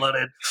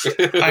cold-blooded.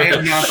 I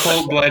am not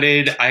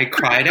cold-blooded. I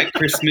cried at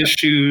Christmas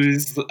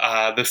Shoes,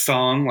 the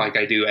song, like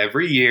I do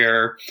every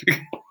year.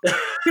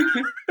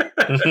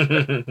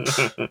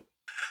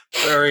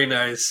 Very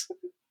nice.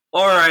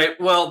 All right.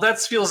 Well,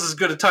 that feels as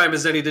good a time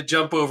as any to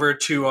jump over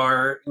to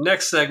our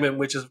next segment,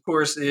 which, of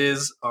course,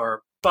 is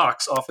our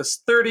Box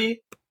Office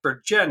 30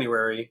 for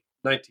January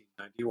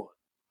 1991.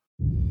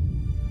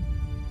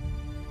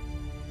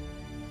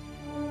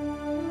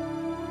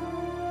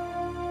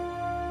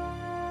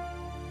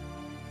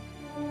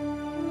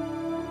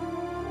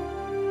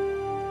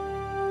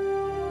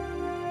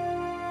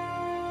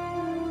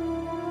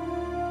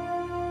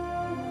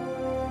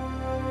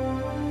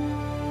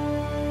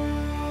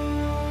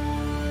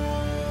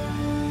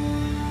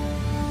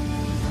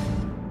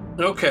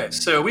 Okay,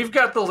 so we've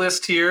got the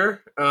list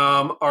here.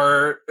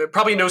 Our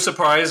probably no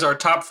surprise, our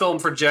top film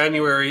for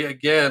January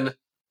again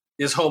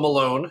is Home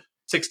Alone,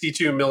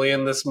 $62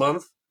 million this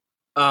month.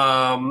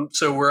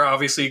 So we're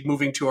obviously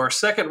moving to our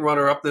second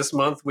runner-up this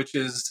month, which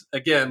is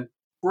again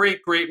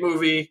great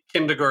movie,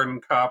 Kindergarten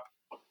Cop,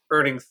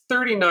 earning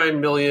 $39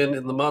 million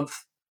in the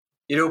month.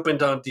 It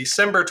opened on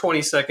December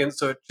 22nd,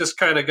 so it just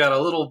kind of got a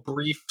little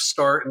brief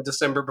start in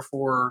December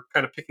before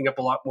kind of picking up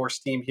a lot more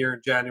steam here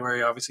in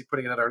January. Obviously,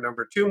 putting it at our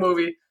number 2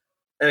 movie.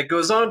 And it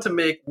goes on to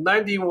make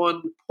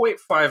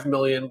 $91.5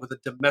 million with a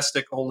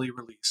domestic-only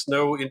release.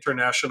 No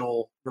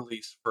international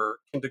release for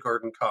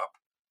Kindergarten Cop.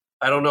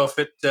 I don't know if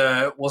it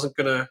wasn't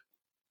going to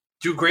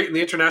do great in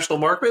the international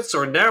markets,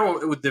 or now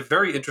with the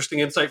very interesting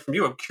insight from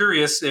you, I'm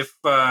curious if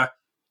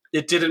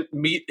it didn't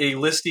meet a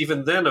list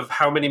even then of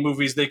how many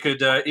movies they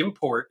could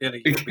import in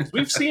a year. Because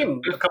we've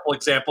seen a couple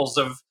examples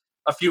of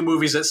a few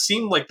movies that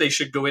seemed like they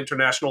should go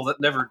international that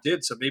never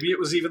did. So maybe it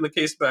was even the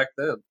case back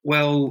then.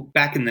 Well,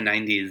 back in the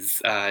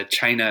 90s,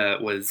 China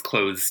was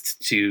closed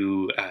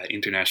to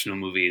international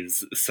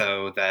movies,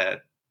 so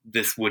that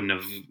this wouldn't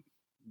have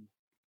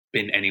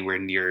been anywhere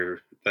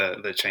near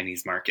the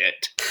Chinese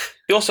market.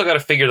 You also got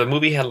to figure the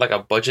movie had like a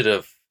budget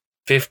of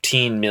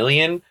 $15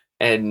 million,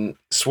 and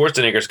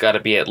Schwarzenegger's got to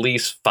be at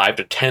least 5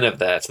 to 10 of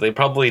that. So they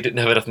probably didn't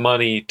have enough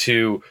money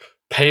to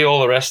pay all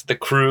the rest of the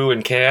crew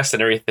and cast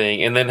and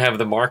everything, and then have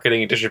the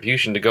marketing and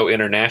distribution to go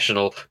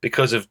international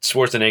because of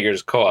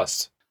Schwarzenegger's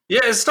costs.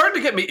 Yeah, it's starting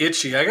to get me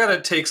itchy. I got to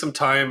take some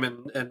time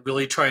and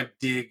really try and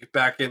dig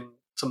back in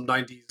some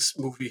 90s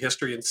movie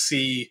history and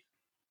see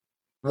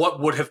what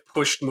would have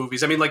pushed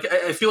movies. I mean, like,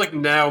 I feel like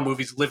now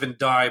movies live and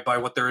die by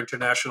what their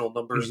international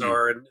numbers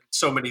are, and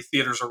so many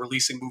theaters are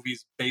releasing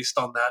movies based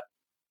on that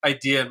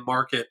idea and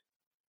market.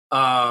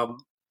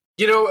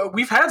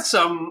 We've had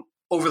some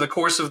over the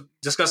course of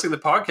discussing the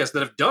podcast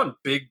that have done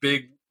big,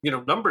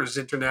 numbers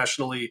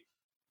internationally.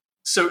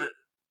 So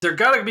they're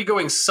got to be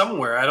going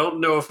somewhere. I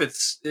don't know if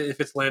it's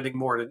landing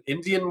more in an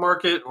Indian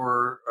market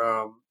or,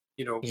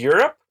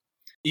 Europe?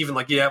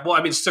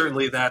 Even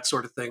certainly that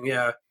sort of thing.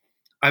 Yeah.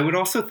 I would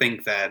also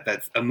think that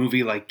a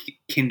movie like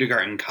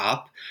Kindergarten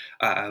Cop,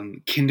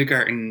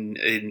 kindergarten,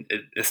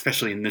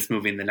 especially in this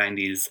movie in the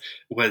 90s,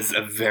 was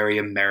a very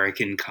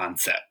American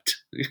concept.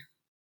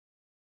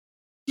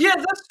 Yeah,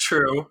 that's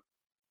true.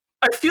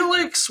 I feel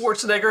like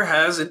Schwarzenegger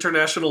has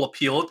international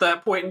appeal at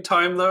that point in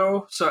time,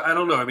 though. So I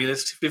don't know. I mean, it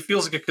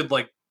feels like it could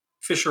like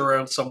fish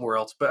around somewhere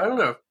else, but I don't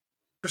know.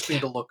 Interesting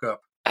to look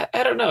up.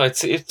 I don't know.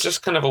 It's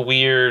just kind of a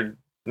weird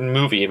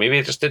movie. Maybe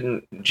it just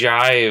didn't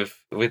jive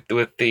with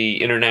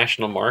the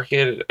international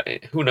market.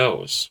 Who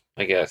knows?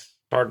 I guess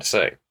hard to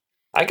say.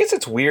 I guess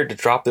it's weird to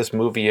drop this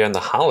movie on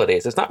the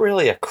holidays. It's not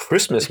really a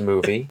Christmas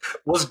movie.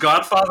 Was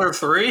Godfather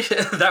 3?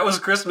 That was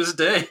Christmas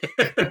Day.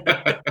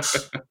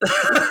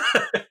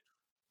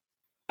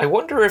 I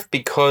wonder if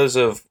because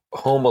of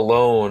Home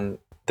Alone,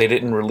 they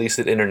didn't release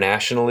it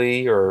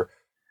internationally or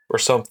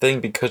something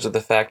because of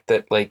the fact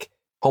that like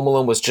Home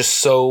Alone was just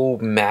so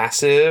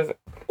massive.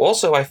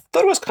 Also, I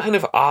thought it was kind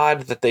of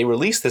odd that they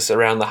released this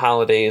around the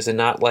holidays and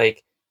not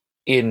like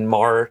in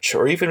March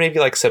or even maybe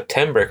like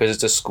September because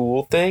it's a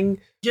school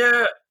thing.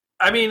 Yeah,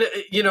 I mean,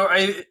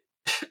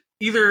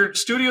 either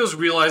studios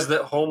realized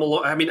that Home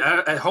Alone. I mean,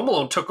 Home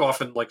Alone took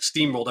off and like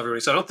steamrolled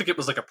everybody. So I don't think it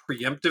was like a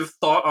preemptive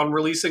thought on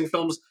releasing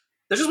films.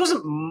 There just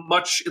wasn't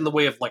much in the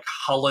way of like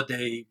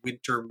holiday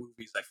winter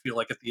movies. I feel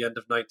like at the end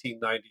of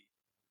 1990.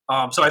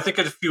 So I think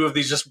a few of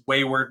these just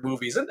wayward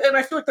movies, and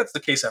I feel like that's the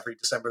case every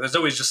December. There's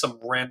always just some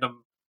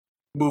random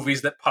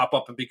movies that pop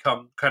up and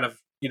become kind of,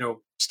 you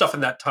know, stuff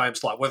in that time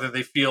slot, whether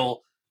they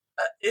feel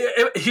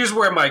here's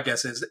where my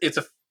guess is. It's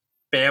a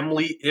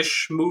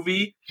family-ish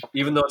movie,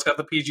 even though it's got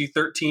the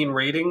PG-13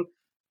 rating.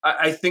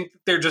 I think that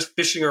they're just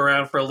fishing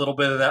around for a little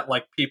bit of that,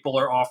 like people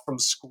are off from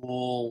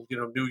school, you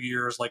know, New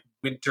Year's, like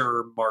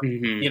winter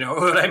market, you know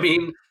what I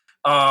mean?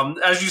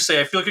 As you say,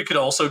 I feel like it could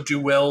also do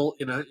well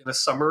in a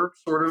summer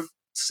sort of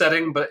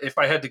setting, but if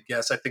I had to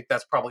guess, I think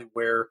that's probably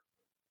where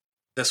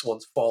this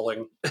one's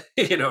falling.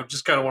 You know,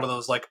 just kind of one of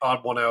those like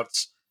odd one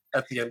outs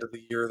at the end of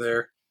the year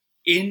there.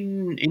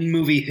 In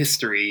movie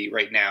history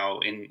right now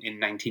in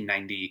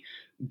 1990,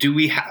 do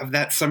we have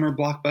that summer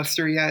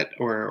blockbuster yet,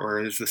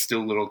 or is this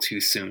still a little too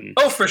soon?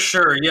 Oh, for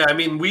sure. Yeah, I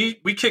mean, we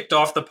kicked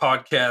off the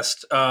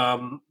podcast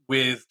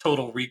with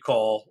Total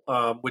Recall,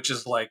 which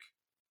is like,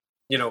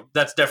 you know,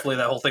 that's definitely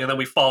that whole thing. And then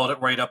we followed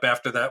it right up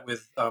after that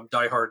with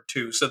Die Hard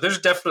 2. So there's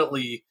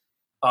definitely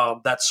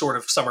that sort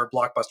of summer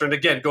blockbuster. And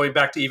again, going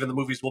back to even the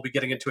movies we'll be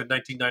getting into in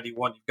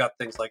 1991, you've got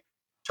things like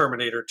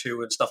Terminator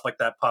 2 and stuff like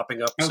that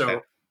popping up. Okay.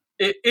 So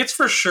it's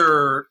for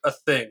sure a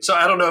thing. So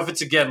I don't know if it's,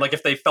 again, like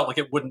if they felt like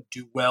it wouldn't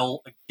do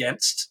well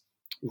against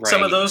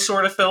some of those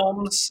sort of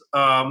films.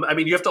 I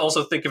mean, you have to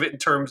also think of it in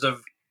terms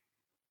of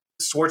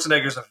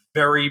Schwarzenegger's a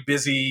very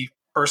busy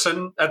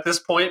person at this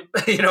point.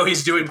 You know,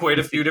 he's doing quite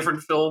a few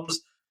different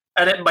films,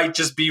 and it might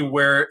just be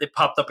where it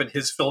popped up in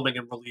his filming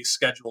and release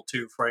schedule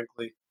too,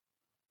 frankly.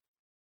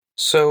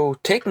 So,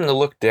 taking a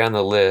look down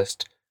the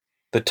list,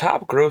 the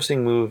top grossing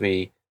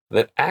movie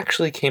that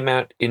actually came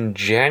out in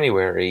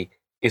January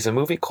is a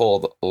movie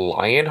called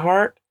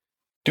Lionheart.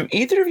 Do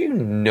either of you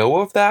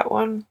know of that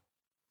one?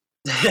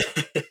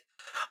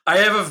 I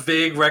have a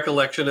vague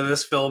recollection of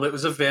this film. It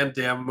was a Van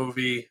Damme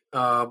movie.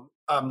 I'm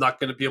not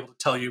going to be able to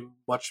tell you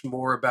much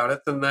more about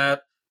it than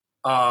that.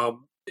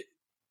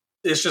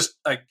 It's just,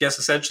 I guess,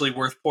 essentially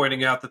worth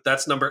pointing out that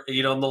that's number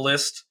 8 on the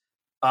list.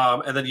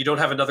 And then you don't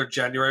have another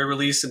January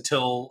release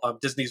until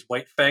Disney's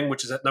White Fang,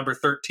 which is at number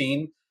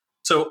 13.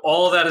 So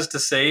all of that is to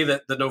say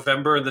that the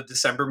November and the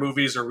December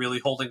movies are really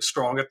holding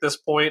strong at this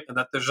point, and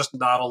that there's just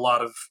not a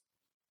lot of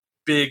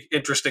big,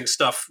 interesting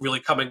stuff really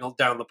coming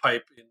down the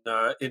pipe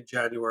in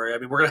January. I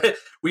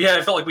mean,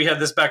 I felt like we had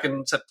this back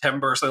in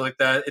September or something like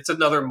that. It's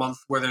another month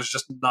where there's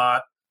just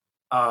not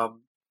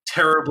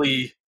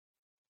terribly.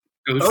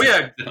 Oh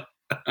yeah.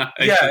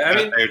 Yeah, I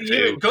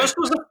mean, Ghost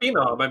was a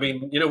phenom. I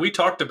mean, you know, we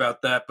talked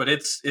about that, but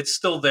it's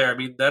still there. I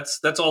mean,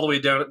 that's all the way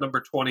down at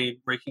number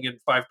 20, breaking in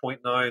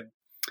 5.9.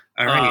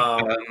 All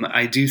right.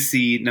 I do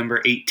see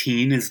number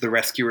 18 is The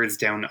Rescuers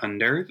Down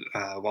Under,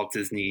 Walt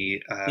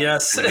Disney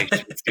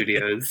Animation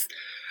Studios.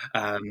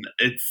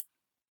 It's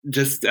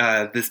just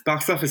this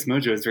Box Office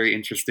Mojo is very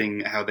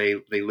interesting how they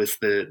list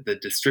the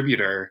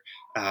distributor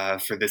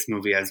for this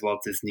movie as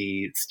Walt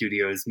Disney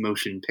Studios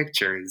Motion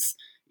Pictures,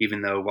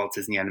 even though Walt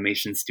Disney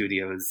Animation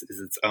Studios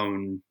is its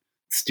own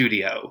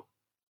studio.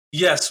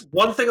 Yes,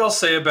 one thing I'll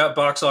say about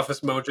Box Office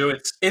Mojo,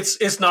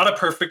 it's not a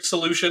perfect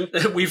solution.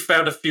 We've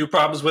found a few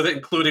problems with it,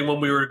 including when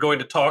we were going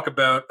to talk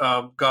about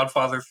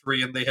Godfather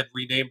 3, and they had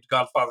renamed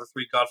Godfather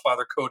 3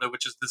 Godfather Coda,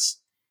 which is this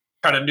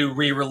kind of new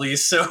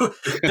re-release. So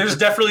there's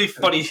definitely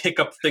funny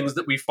hiccup things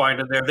that we find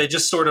in there. They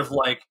just sort of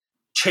like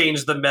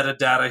change the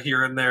metadata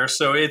here and there.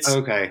 So it's a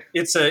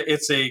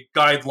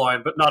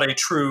guideline, but not a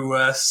true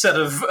set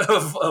of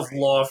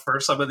law for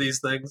some of these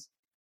things.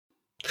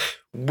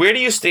 Where do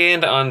you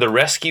stand on The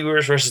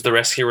Rescuers versus The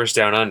Rescuers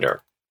Down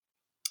Under?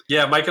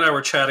 Yeah, Mike and I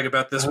were chatting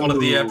about this one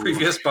of the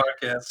previous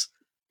podcasts.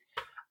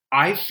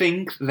 I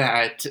think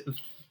that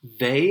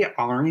they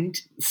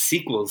aren't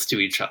sequels to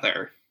each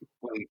other.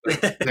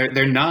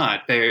 They're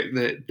not.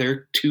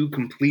 They're two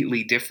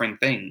completely different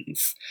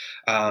things.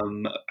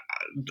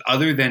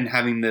 Other than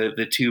having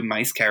the two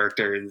mice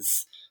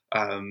characters,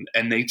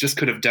 and they just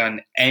could have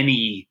done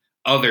any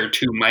other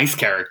two mice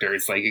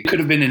characters. Like, it could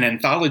have been an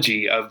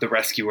anthology of the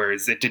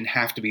Rescuers. It didn't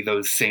have to be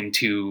those same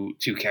two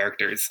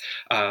characters.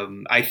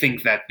 I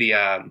think that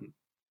the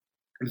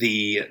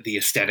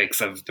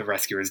aesthetics of the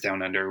Rescuers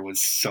Down Under was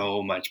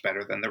so much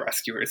better than the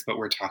Rescuers, but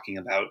we're talking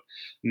about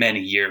many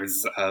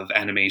years of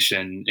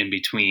animation in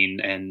between,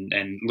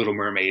 and Little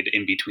Mermaid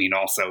in between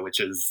also, which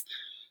is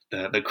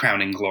the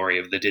crowning glory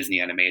of the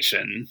Disney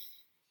animation.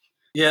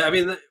 Yeah, I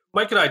mean,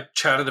 Mike and I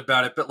chatted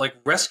about it, but like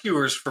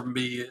Rescuers for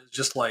me is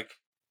just like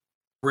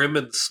grim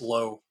and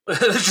slow.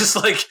 It's just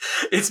like,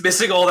 it's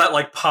missing all that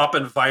like pop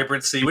and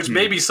vibrancy, which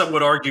maybe some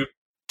would argue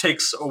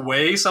takes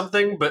away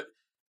something. But,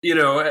 you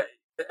know,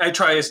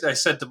 I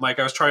said to Mike,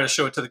 I was trying to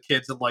show it to the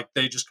kids, and like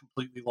they just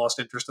completely lost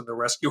interest in the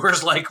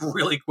Rescuers like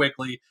really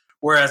quickly.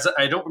 Whereas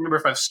I don't remember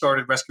if I've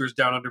started Rescuers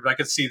Down Under, but I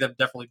could see them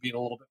definitely being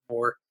a little bit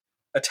more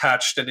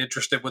attached and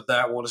interested with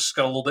that one. It's just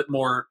got a little bit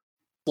more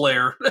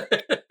flair.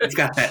 It's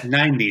got that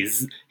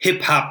 90s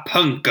hip hop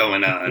punk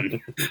going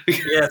on.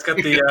 Yeah, it's got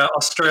the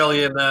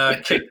Australian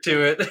kick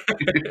to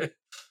it.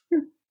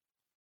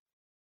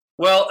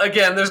 Well,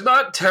 again, there's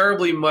not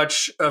terribly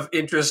much of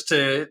interest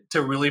to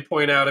really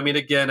point out. I mean,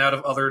 again, out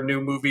of other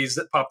new movies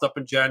that popped up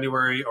in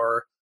January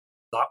are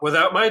Not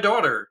Without My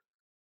Daughter,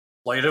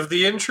 Light of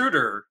the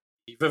Intruder,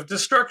 Eve of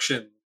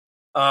Destruction.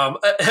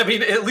 I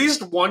mean, at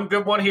least one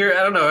good one here.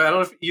 I don't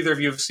know if either of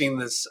you have seen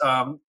this.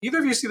 Either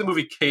of you see the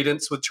movie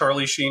Cadence with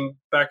Charlie Sheen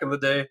back in the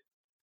day?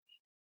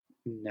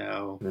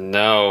 No,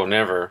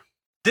 never.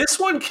 This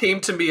one came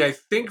to me, I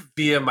think,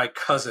 via my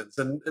cousins.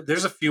 And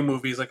there's a few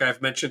movies, like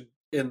I've mentioned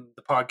in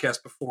the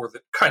podcast before,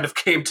 that kind of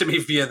came to me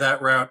via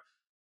that route.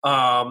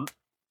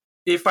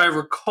 If I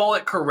recall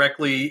it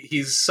correctly,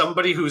 he's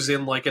somebody who's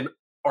in like an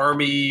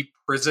army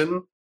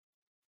prison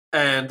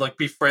and like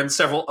befriends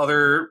several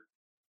other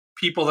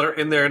people that are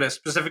in there. And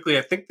specifically,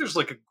 I think there's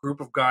like a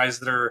group of guys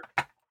that are,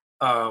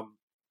 I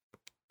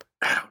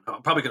don't know,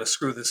 I'm probably going to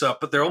screw this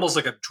up, but they're almost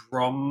like a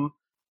drum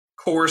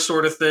corps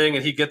sort of thing.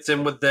 And he gets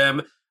in with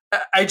them.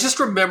 I just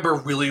remember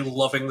really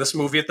loving this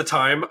movie at the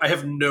time. I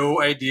have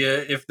no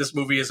idea if this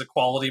movie is a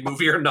quality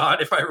movie or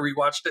not if I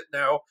rewatched it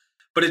now,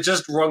 but it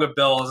just rung a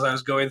bell as I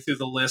was going through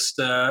the list,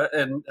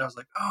 and I was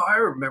like, oh, I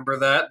remember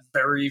that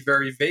very,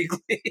 very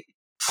vaguely.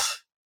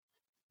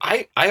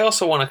 I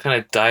also want to kind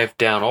of dive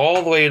down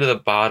all the way to the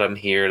bottom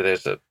here.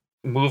 There's a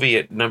movie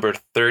at number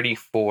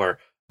 34,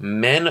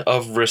 Men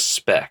of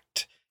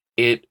Respect.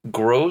 It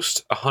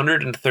grossed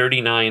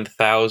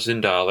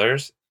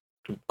 $139,000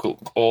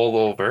 all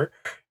over.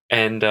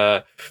 And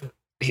let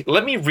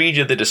me read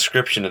you the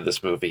description of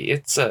this movie.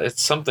 It's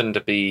something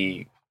to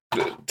be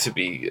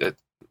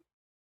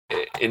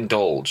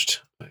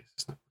indulged.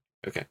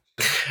 Okay,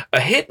 a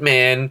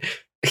hitman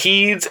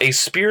heeds a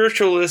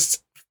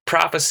spiritualist's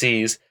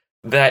prophecies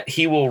that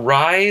he will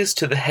rise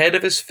to the head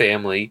of his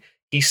family.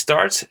 He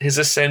starts his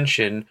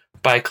ascension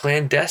by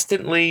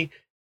clandestinely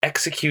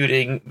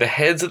executing the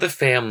heads of the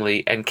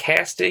family and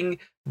casting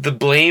the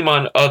blame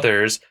on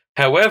others.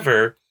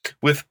 However,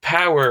 with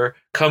power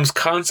comes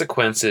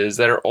consequences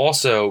that are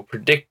also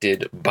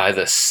predicted by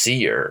the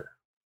seer.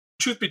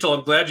 Truth be told,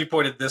 I'm glad you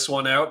pointed this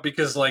one out,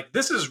 because like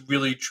this is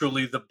really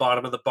truly the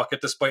bottom of the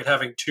bucket, despite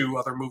having two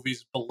other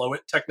movies below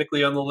it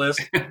technically on the list.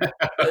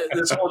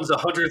 This one's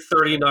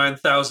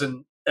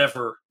 139,000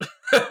 ever.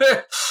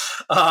 So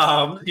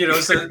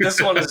this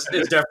one is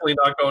definitely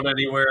not going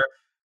anywhere.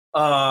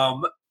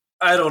 I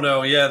don't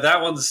know. Yeah,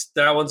 that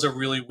one's a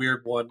really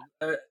weird one.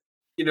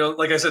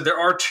 Like I said, there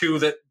are two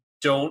that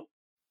don't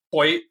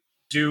quite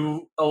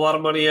do a lot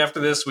of money after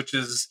this, which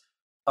is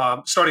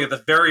starting at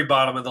the very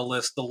bottom of the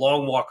list, The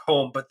Long Walk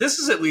Home. But this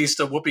is at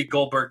least a Whoopi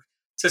Goldberg,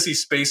 Sissy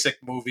Spacek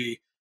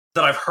movie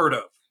that I've heard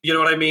of. You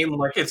know what I mean?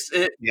 Like yes.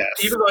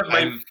 Even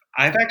though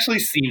I've actually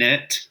seen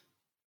it.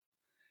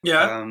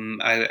 Yeah.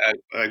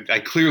 I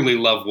clearly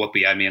love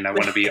Whoopi. I mean, I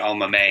want to be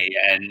Alma May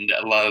and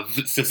love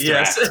Sister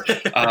Yes.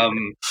 Act.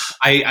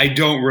 I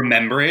don't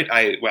remember it.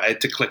 I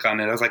had to click on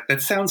it. I was like,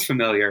 that sounds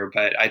familiar,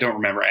 but I don't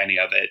remember any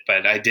of it.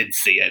 But I did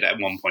see it at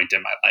one point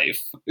in my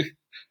life.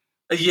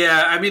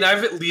 Yeah, I mean,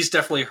 I've at least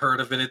definitely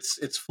heard of it.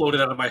 It's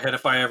floated out of my head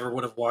if I ever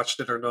would have watched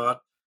it or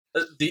not.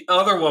 The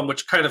other one,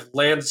 which kind of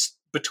lands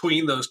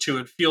between those two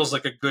and feels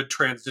like a good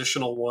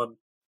transitional one,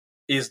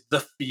 is The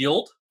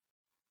Field,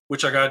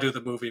 which I gotta do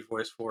the movie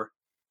voice for.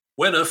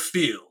 When a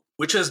field,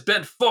 which has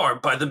been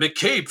farmed by the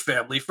McCabe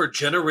family for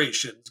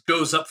generations,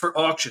 goes up for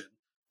auction,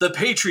 the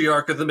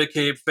patriarch of the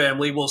McCabe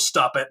family will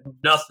stop at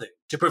nothing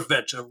to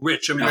prevent a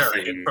rich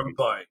American from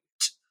buying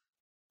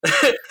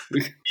it.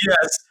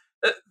 Yes.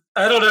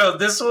 I don't know.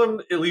 This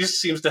one at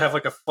least seems to have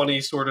like a funny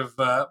sort of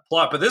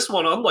plot, but this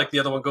one, unlike the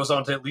other one, goes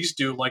on to at least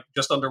do like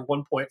just under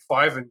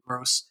 1.5 in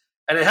gross,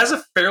 and it has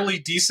a fairly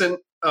decent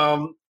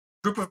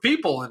group of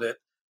people in it.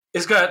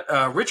 It's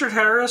got Richard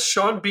Harris,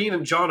 Sean Bean,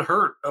 and John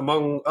Hurt,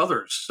 among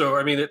others. So,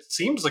 I mean, it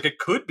seems like it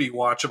could be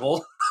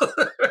watchable. I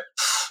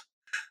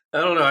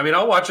don't know. I mean,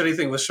 I'll watch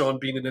anything with Sean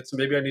Bean in it, so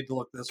maybe I need to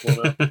look this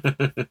one up.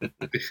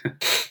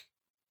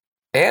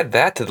 Add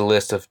that to the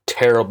list of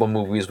terrible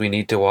movies we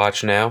need to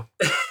watch now.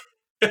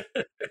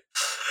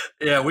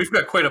 Yeah, we've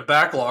got quite a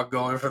backlog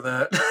going for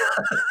that.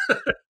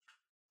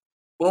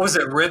 What was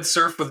it? Red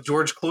Surf with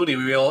George Clooney.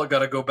 We all got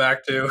to go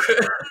back to.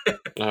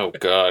 Oh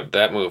God,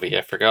 that movie!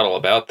 I forgot all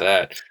about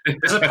that.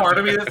 There's a part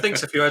of me that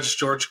thinks if you asked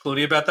George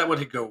Clooney about that one,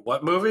 he'd go,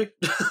 "What movie?"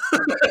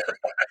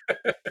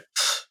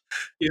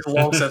 He's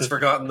long since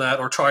forgotten that,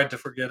 or tried to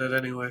forget it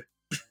anyway.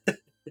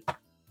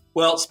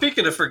 Well,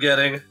 speaking of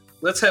forgetting,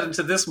 let's head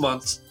into this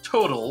month's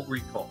Total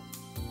Recall.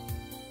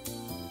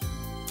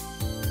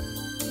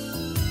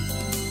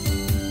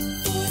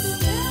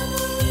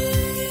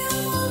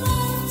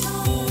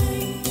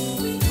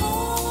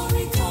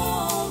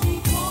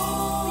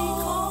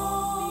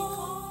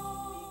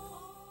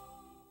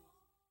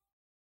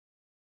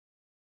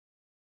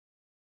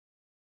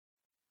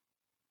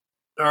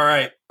 All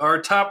right.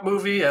 Our top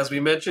movie, as we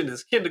mentioned,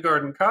 is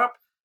Kindergarten Cop.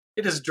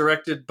 It is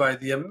directed by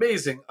the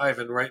amazing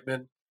Ivan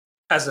Reitman.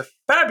 Has a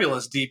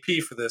fabulous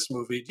DP for this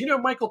movie. Do you know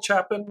Michael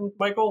Chapman,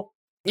 Michael?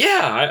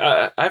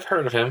 Yeah, I've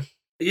heard of him.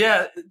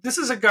 Yeah, this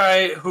is a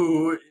guy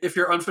who, if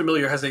you're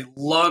unfamiliar, has a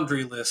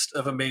laundry list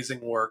of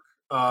amazing work.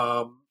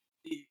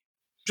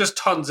 Just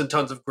tons and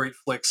tons of great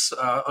flicks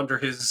under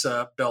his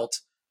belt.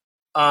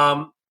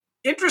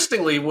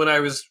 Interestingly, when I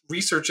was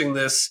researching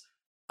this,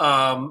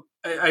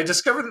 I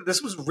discovered that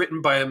this was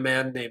written by a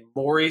man named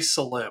Maury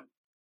Salem.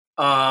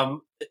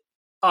 On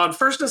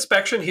first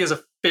inspection, he has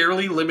a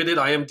fairly limited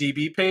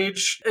IMDb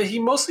page. He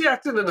mostly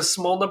acted in a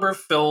small number of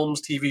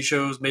films, TV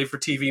shows,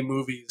 made-for-TV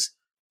movies.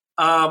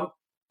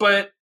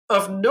 But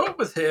of note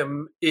with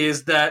him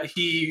is that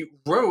he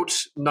wrote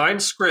 9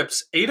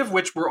 scripts, 8 of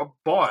which were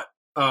bought,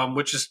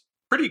 which is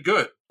pretty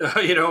good.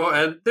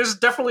 And there's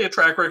definitely a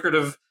track record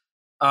of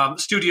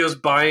studios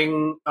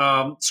buying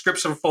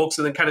scripts from folks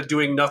and then kind of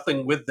doing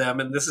nothing with them.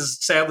 And this is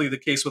sadly the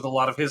case with a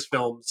lot of his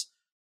films.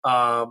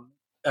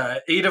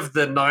 8 of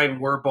the 9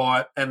 were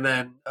bought, and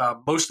then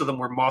most of them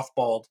were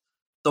mothballed.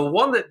 The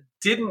one that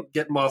didn't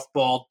get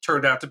mothballed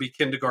turned out to be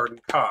Kindergarten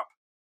Cop.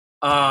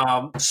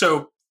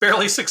 So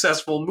fairly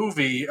successful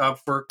movie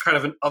for kind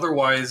of an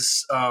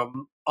otherwise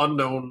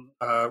unknown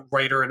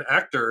writer and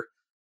actor.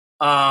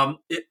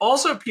 It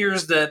also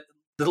appears that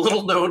the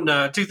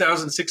little-known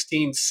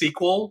 2016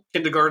 sequel,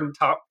 Kindergarten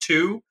Cop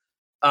 2,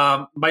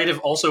 might have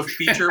also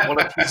featured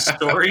one of his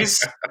stories.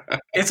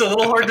 It's a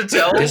little hard to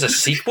tell. There's a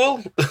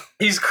sequel?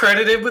 He's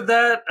credited with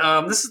that.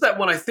 This is that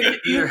one I think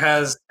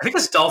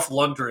it's Dolph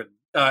Lundgren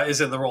is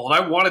in the role.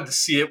 And I wanted to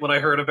see it when I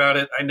heard about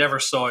it. I never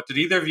saw it. Did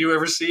either of you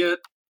ever see it?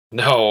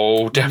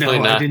 No, definitely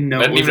not. I didn't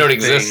even know it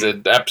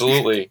existed.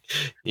 Absolutely.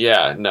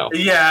 Yeah, no.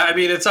 Yeah, I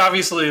mean, it's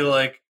obviously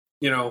like,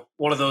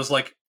 one of those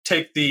like,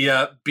 take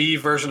the B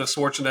version of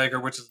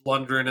Schwarzenegger, which is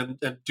Lundgren,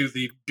 and do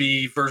the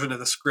B version of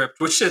the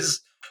script, which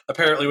is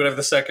apparently whatever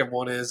the second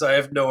one is. I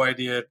have no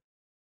idea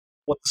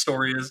what the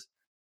story is.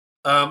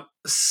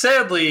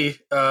 Sadly,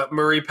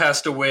 Murray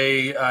passed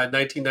away in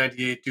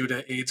 1998 due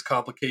to AIDS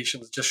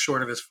complications, just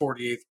short of his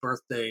 48th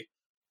birthday.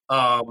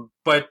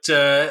 But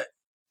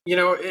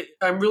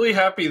I'm really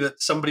happy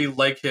that somebody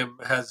like him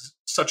has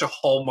such a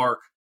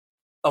hallmark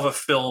of a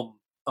film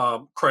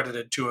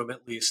credited to him,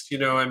 at least.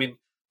 I mean,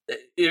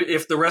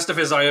 if the rest of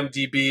his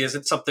IMDb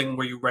isn't something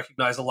where you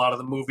recognize a lot of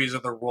the movies or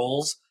the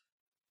roles,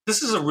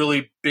 this is a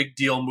really big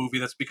deal movie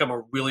that's become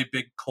a really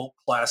big cult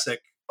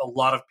classic. A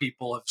lot of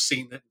people have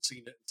seen it and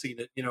seen it and seen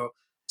it,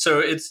 So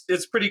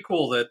it's pretty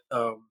cool that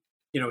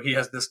he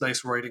has this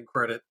nice writing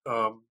credit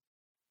to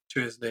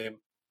his name.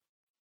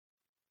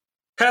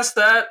 Past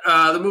that,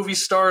 the movie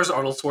stars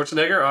Arnold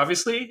Schwarzenegger,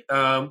 obviously,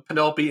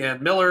 Penelope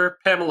Ann Miller,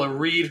 Pamela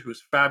Reed,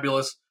 who's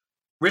fabulous,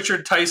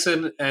 Richard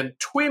Tyson, and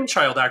twin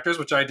child actors,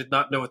 which I did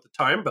not know at the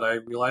time, but I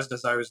realized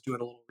as I was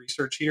doing a little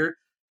research here,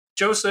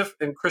 Joseph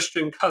and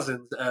Christian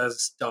Cousins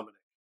as Dominic.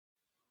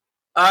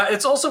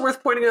 It's also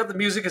worth pointing out the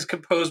music is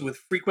composed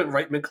with frequent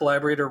Reitman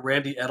collaborator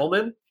Randy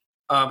Edelman,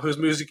 whose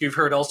music you've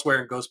heard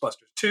elsewhere in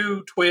Ghostbusters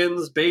 2,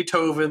 Twins,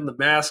 Beethoven, The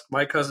Mask,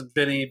 My Cousin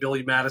Vinny,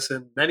 Billy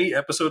Madison, many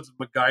episodes of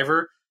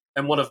MacGyver,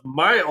 and one of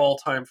my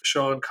all-time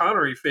Sean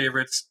Connery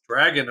favorites,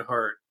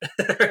 Dragonheart.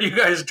 Are you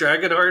guys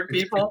Dragonheart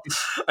people?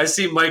 I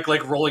see Mike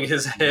like rolling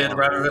his head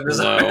rather than his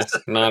eyes.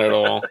 No, not at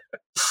all.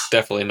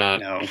 Definitely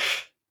not. No.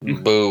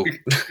 Boo.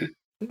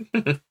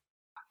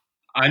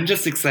 I'm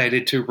just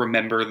excited to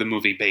remember the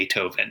movie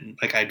Beethoven.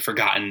 Like, I'd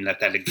forgotten that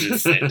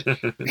existed.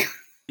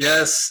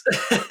 Yes.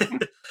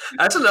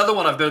 That's another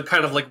one I've been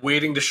kind of like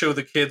waiting to show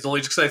the kids,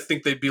 only just because I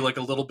think they'd be like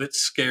a little bit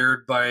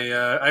scared by...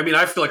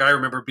 I feel like I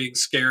remember being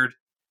scared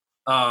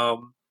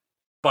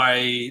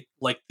by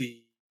like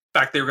the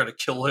fact they were going to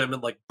kill him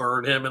and like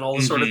burn him and all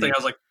this sort of thing. I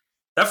was like,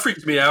 that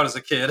freaked me out as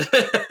a kid.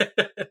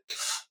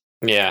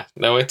 Yeah.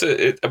 No, it's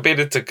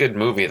a good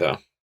movie, though.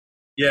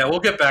 Yeah, we'll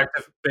get back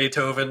to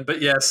Beethoven,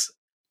 but yes.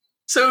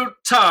 So,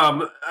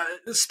 Tom,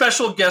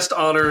 special guest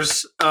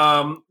honors.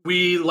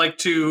 We like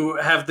to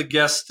have the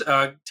guest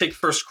take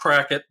first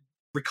crack at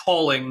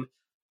recalling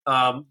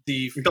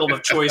the film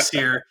of choice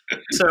here.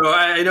 So,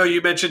 I know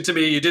you mentioned to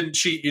me you didn't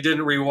cheat, you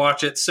didn't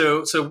rewatch it.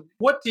 So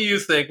what do you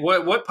think?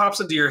 What pops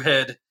into your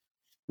head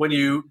when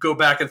you go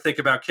back and think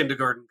about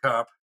Kindergarten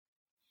Cop?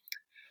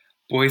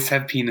 Boys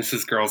have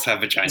penises, girls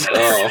have vaginas.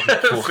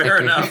 Oh. Fair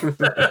enough.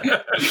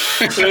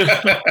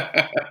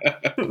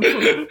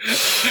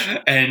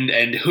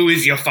 and who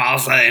is your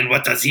father and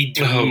what does he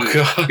do? Oh,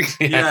 God.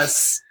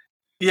 Yes.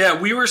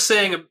 Yeah, we were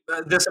saying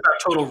this about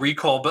Total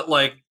Recall, but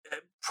like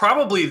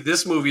probably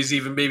this movie is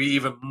maybe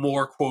even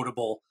more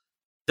quotable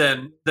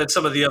than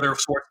some of the other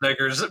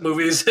Schwarzenegger's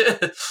movies.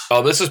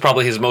 Oh, this is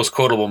probably his most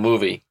quotable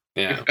movie.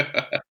 Yeah.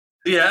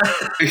 Yeah.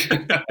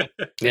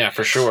 Yeah,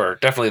 for sure.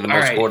 Definitely the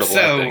most quotable.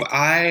 So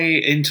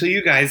until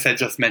you guys had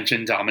just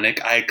mentioned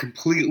Dominic, I had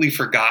completely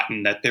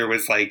forgotten that there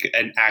was like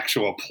an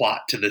actual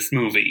plot to this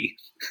movie.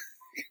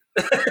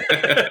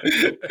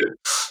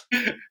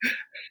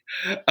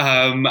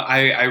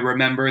 I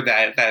remember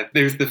that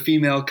there's the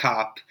female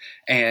cop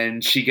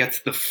and she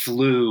gets the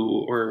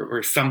flu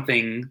or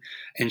something,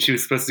 and she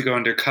was supposed to go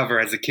undercover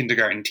as a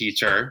kindergarten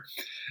teacher.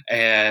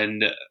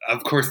 And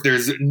of course,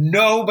 there's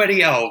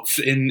nobody else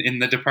in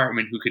the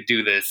department who could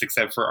do this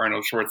except for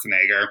Arnold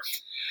Schwarzenegger.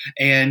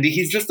 And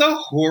he's just a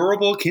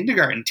horrible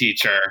kindergarten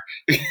teacher.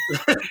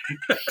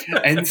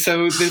 And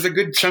so there's a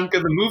good chunk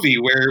of the movie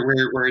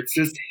where it's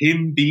just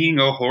him being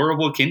a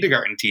horrible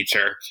kindergarten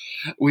teacher,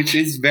 which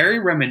is very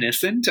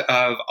reminiscent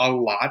of a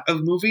lot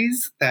of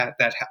movies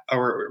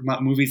or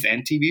movies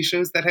and TV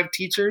shows that have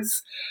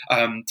teachers.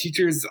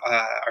 Teachers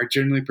are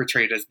generally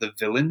portrayed as the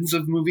villains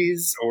of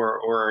movies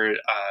or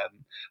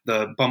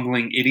the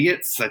bumbling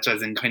idiots, such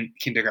as in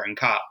Kindergarten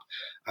Cop.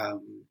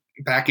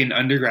 Back in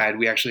undergrad,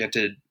 we actually had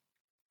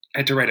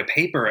to write a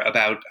paper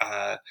about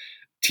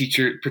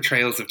teacher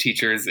portrayals of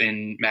teachers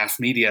in mass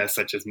media,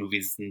 such as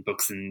movies and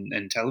books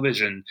and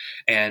television.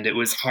 And it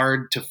was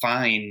hard to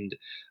find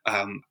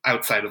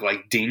outside of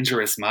like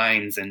Dangerous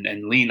Minds and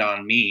Lean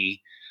on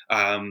Me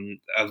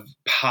of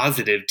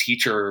positive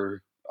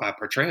teacher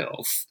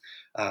portrayals.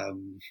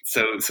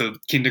 So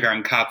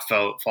Kindergarten Cop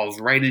falls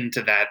right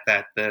into that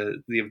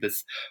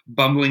this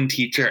bumbling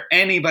teacher.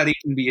 Anybody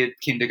can be a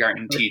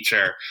kindergarten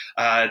teacher.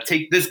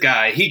 Take this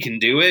guy; he can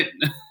do it.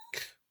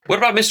 What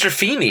about Mr.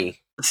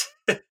 Feeney?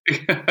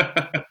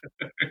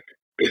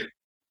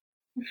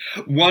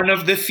 One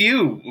of the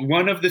few.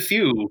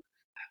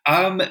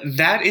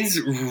 That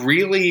is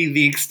really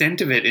the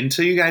extent of it.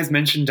 Until you guys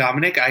mentioned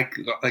Dominic,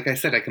 like I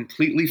said, I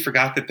completely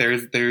forgot that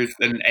there's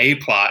an A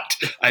plot.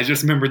 I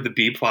just remembered the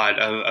B plot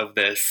of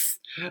this,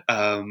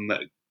 of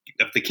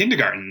the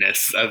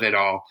kindergartenness of it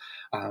all.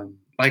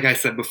 Like I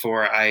said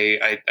before,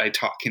 I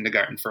taught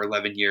kindergarten for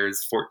 11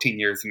 years, 14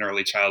 years in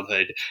early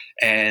childhood,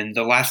 and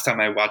the last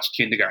time I watched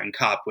Kindergarten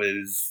Cop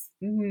was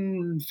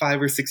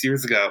 5 or 6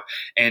 years ago,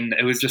 and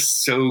it was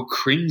just so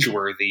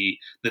cringeworthy.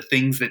 The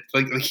things that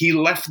like he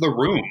left the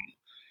room.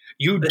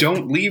 You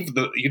don't leave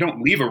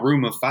a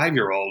room of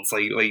 5-year-olds.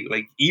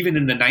 Like even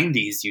in the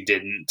 90s, you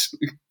didn't.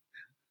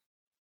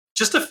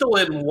 Just to fill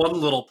in one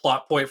little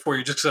plot point for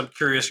you, just because I'm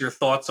curious your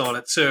thoughts on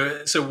it.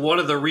 So one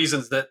of the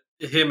reasons that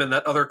him and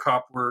that other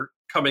cop were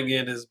coming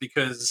in is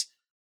because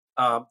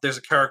there's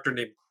a character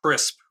named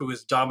Crisp who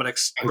is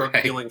Dominic's drug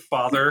dealing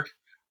father,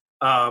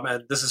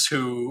 and this is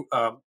who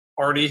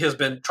Arnie has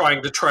been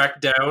trying to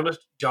track down.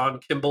 John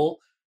Kimball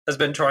has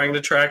been trying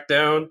to track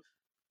down.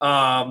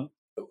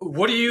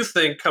 What do you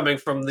think, coming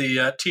from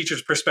the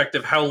teacher's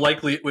perspective, how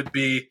likely it would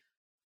be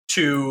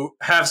to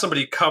have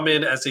somebody come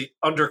in as an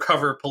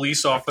undercover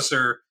police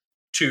officer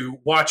to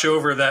watch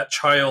over that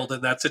child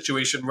in that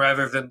situation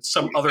rather than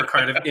some other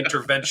kind of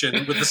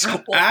intervention with the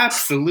school?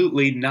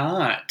 Absolutely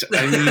not.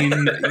 I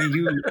mean,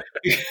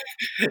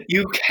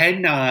 you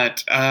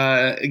cannot,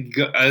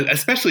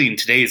 especially in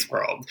today's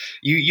world,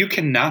 you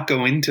cannot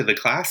go into the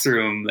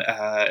classroom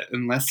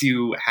unless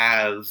you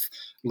have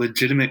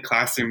legitimate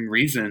classroom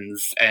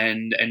reasons,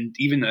 and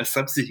even a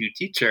substitute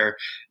teacher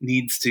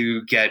needs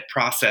to get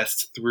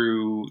processed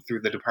through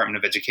the Department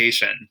of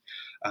Education.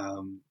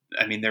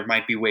 I mean, there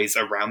might be ways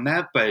around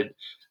that, but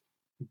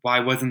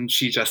why wasn't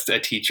she just a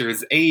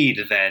teacher's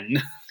aide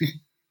then?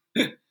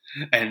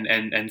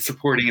 and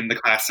supporting in the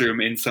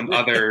classroom in some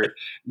other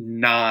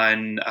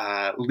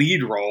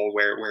non-lead role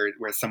where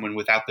someone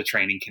without the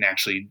training can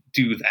actually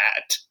do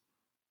that.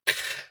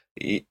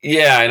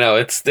 Yeah, I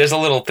know. There's a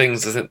little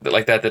things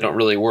like that don't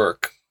really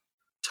work.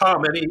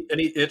 Tom,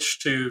 any itch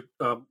to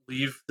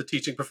leave the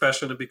teaching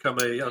profession and become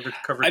a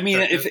undercover? I mean,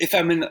 if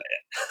I'm an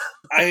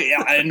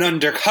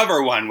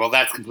undercover one, well,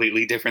 that's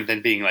completely different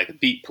than being like a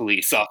beat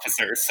police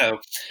officer. So,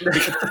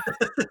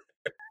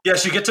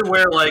 yes, you get to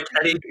wear like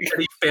any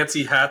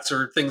fancy hats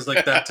or things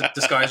like that to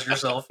disguise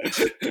yourself.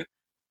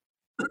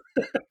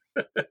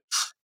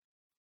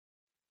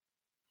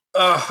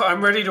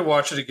 I'm ready to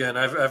watch it again.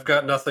 I've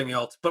got nothing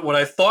else. But what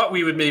I thought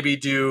we would maybe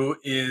do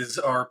is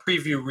our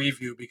preview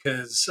review,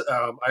 because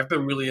I've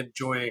been really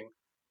enjoying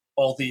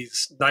all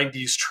these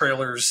 90s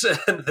trailers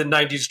and the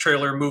 90s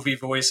trailer movie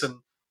voice, and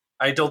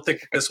I don't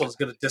think this one's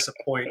going to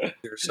disappoint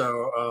either.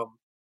 So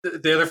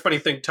the other funny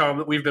thing, Tom,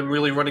 that we've been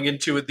really running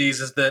into with these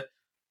is that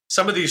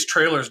some of these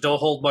trailers don't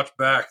hold much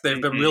back. They've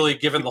been really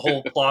giving the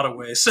whole plot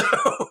away. So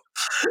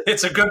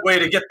it's a good way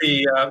to get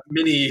the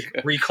mini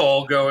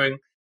recall going.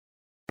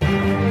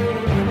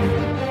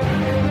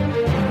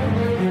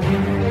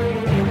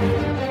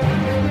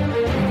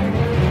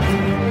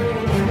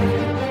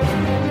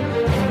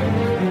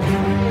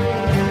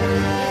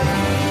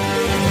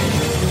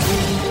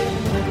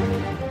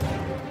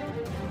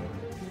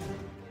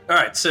 All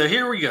right, so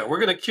here we go. We're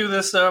going to cue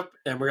this up,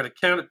 and we're going to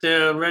count it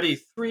down. Ready?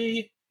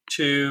 3,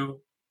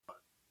 2,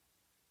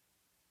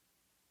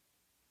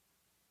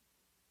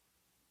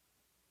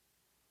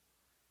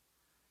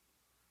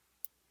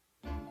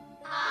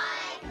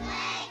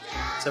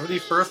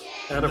 71st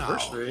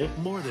anniversary.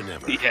 Now, more than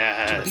ever,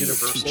 yes. to be a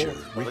teacher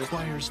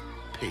requires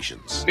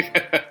patience,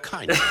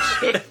 kindness,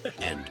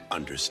 and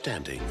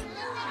understanding.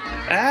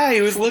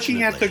 He was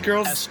looking at the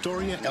girl's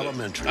Astoria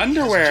Elementary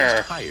underwear. Has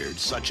just hired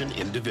such an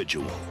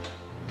individual.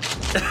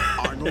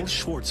 Arnold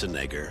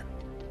Schwarzenegger.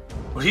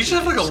 Well, he should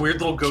have like a weird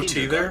little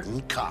goatee there.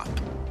 Cop.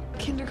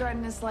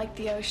 Kindergarten is like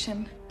the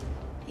ocean.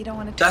 You don't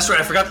want to. That's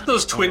right. I forgot that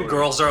those twin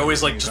girls are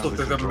always like just with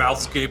their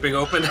mouths gaping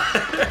open.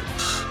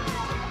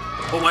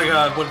 Oh my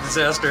God, what a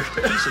disaster.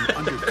 He's an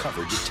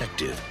undercover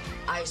detective.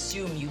 I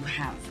assume you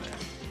have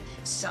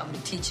some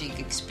teaching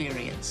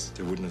experience.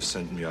 They wouldn't have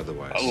sent me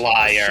otherwise. A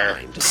liar.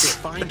 Assigned to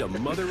find a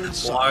mother and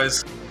son.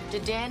 Lies.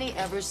 Did Danny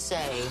ever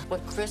say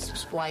what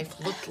Crisp's wife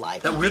looked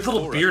like? That weird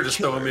little Or a beard is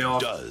throwing me killer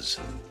off. Does.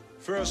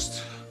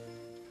 First,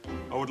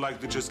 I would like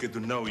to just get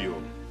to know you.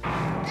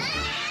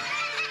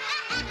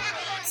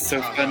 So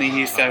funny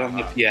he sat on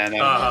the piano.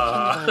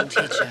 Kindergarten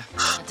teacher.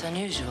 That's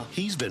unusual.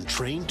 He's been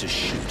trained to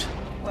shoot.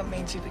 What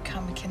made you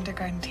become a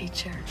kindergarten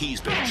teacher?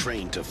 He's been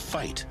trained to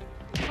fight.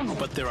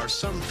 But there are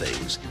some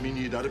things You mean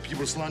you eat other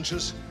people's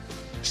lunches?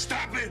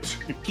 Stop it!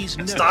 he's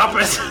never Stop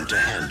been it. trained to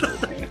handle.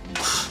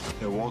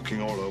 They're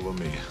walking all over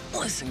me.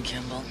 Listen,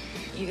 Kimball,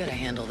 you gotta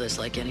handle this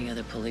like any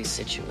other police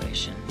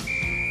situation.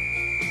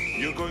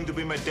 You're going to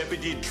be my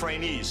deputy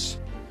trainees.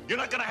 You're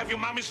not gonna have your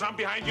mommies run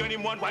behind you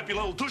anymore and wipe your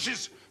little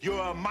tushes.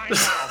 You're mine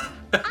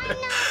now.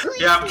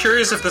 Yeah, I'm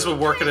curious if this would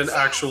work in an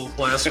actual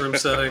classroom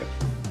setting.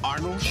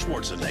 Arnold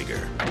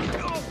Schwarzenegger.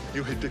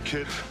 You hit the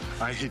kid,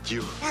 I hit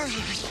you.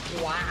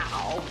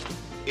 Wow.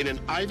 In an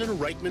Ivan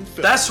Reitman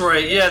film. That's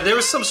right. Yeah, there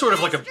was some sort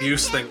of like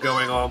abuse thing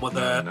going on with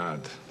that. Not.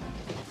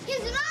 He's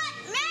not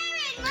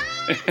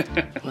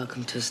married, Mom!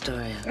 Welcome to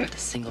Astoria, the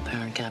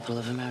single-parent capital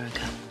of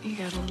America. You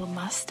got a little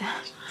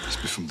mustache.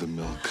 Must be from the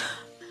milk.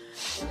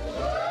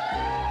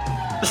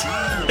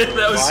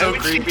 That was Why so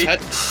would she creepy. touch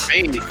his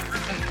face?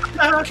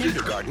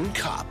 Kindergarten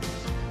cop.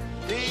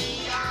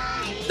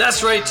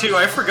 That's right too.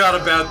 I forgot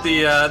about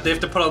the. They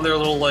have to put on their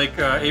little like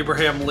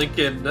Abraham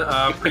Lincoln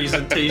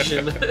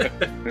presentation.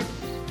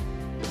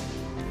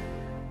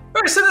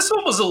 All right, so this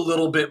one was a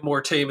little bit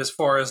more tame as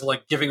far as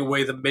like giving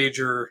away the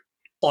major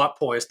plot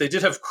points. They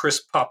did have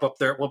Chris pop up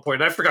there at one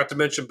point, and I forgot to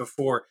mention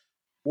before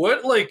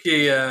what like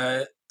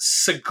a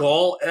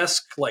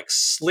Seagal-esque like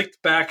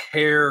slicked back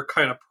hair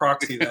kind of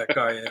proxy that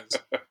guy is.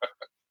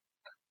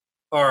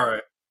 All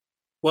right,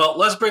 well,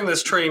 let's bring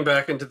this train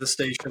back into the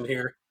station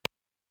here.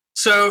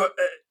 So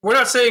we're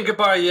not saying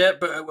goodbye yet,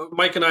 but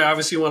Mike and I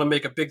obviously want to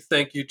make a big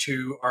thank you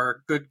to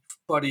our good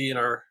buddy and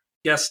our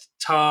guest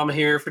Tom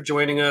here for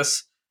joining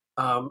us.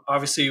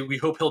 Obviously, we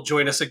hope he'll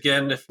join us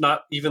again, if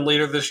not even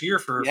later this year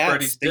for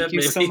Freddy's Dead. Thank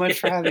you so much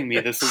for having me.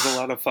 This was a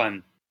lot of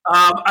fun.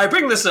 I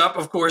bring this up,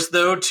 of course,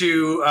 though,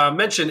 to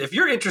mention if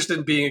you're interested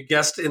in being a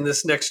guest in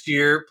this next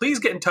year, please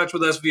get in touch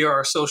with us via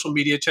our social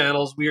media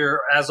channels. We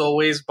are, as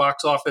always,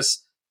 Box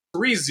Office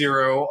 30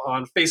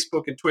 on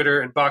Facebook and Twitter,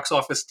 and Box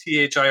Office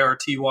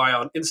THIRTY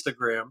on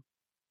Instagram.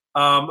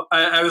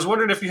 I was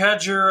wondering if you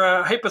had your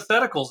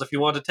hypotheticals, if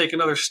you wanted to take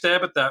another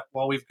stab at that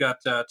while we've got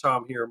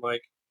Tom here,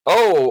 Mike.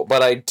 Oh,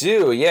 but I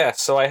do,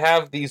 yes. So I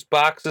have these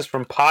boxes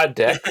from Pod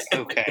Deck.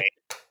 Okay.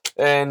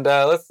 And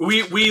let's...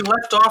 We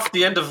left off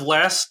the end of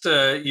last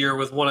year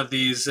with one of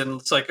these, and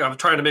it's like I'm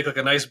trying to make like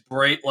a nice,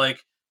 bright,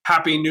 like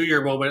Happy New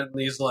Year moment,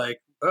 and he's like,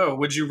 "Oh,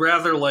 would you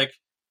rather like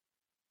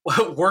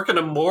work in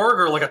a morgue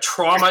or like a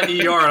trauma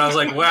ER?" And I was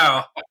like,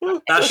 "Wow,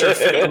 that should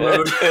fit the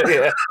mood."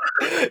 Yeah.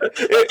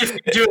 If you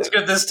do it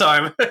good this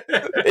time.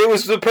 It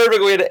was the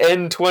perfect way to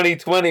end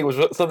 2020, was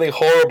something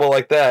horrible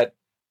like that.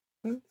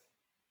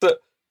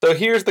 So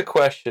here's the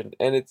question,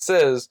 and it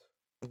says,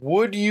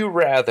 would you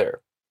rather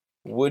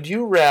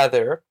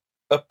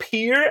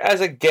appear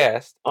as a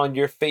guest on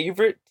your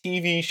favorite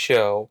TV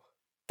show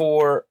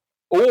or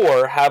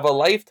have a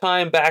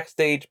lifetime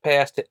backstage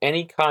pass to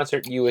any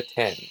concert you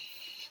attend?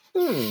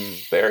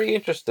 Very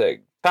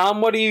interesting. Tom,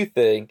 what do you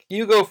think?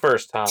 You go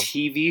first, Tom.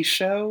 TV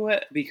show,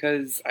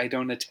 because I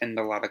don't attend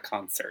a lot of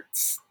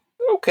concerts.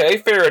 Okay,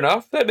 fair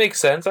enough. That makes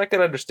sense. I can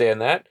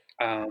understand that.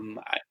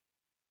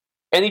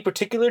 Any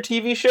particular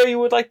TV show you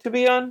would like to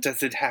be on?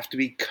 Does it have to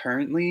be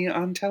currently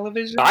on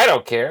television? I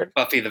don't care.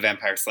 Buffy the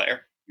Vampire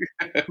Slayer.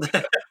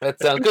 That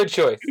sounds good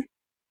choice.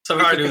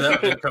 Somehow I knew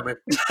that was coming.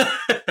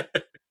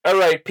 All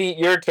right, Pete,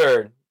 your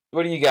turn.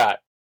 What do you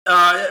got?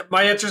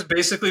 My answer is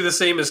basically the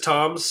same as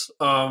Tom's.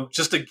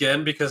 Just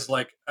again, because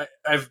like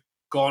I've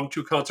gone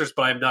to concerts,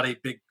 but I'm not a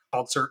big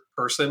concert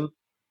person.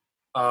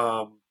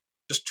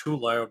 Just too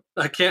loud.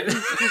 I can't.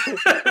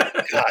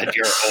 God,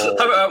 you're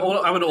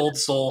old. I'm an old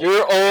soul.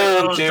 You're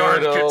old, Those dude.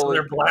 darn kids and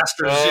their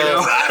blasters, you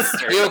know.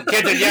 You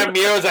kids and your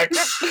music.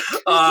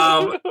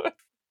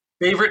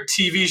 Favorite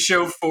TV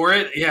show for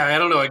it? Yeah, I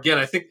don't know. Again,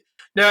 I think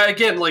now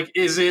again, like,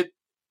 is it?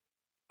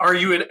 Are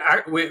you an?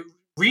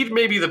 Read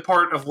maybe the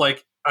part of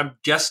like I'm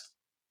guest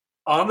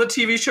on the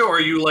TV show, or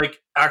are you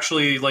like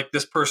actually like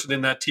this person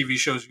in that TV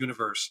show's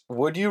universe?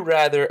 Would you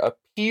rather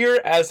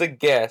appear as a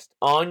guest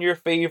on your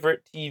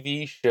favorite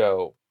TV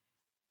show?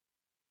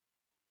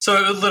 So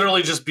it would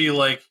literally just be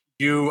like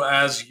you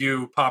as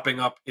you popping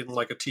up in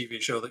like a TV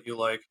show that you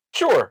like.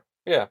 Sure.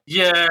 Yeah.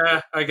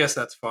 Yeah, I guess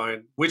that's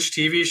fine. Which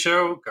TV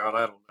show? God,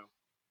 I don't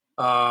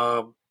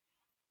know.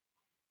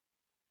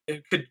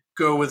 It could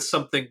go with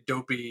something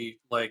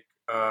dopey like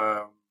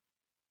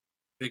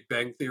Big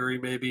Bang Theory,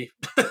 maybe.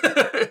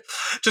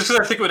 Just because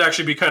I think it would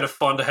actually be kind of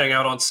fun to hang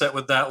out on set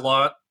with that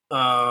lot.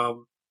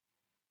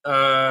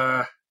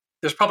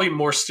 there's probably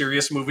more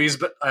serious movies,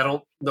 but I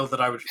don't know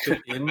that I would fit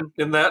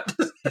in that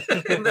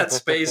in that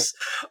space.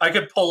 I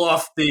could pull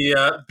off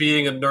the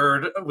being a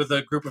nerd with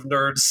a group of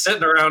nerds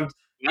sitting around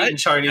eating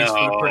Chinese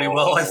food pretty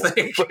well, I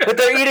think. But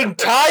they're eating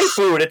Thai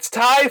food. It's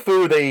Thai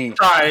food they eat.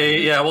 Thai,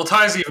 yeah. Well,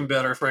 Thai's even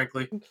better,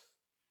 frankly.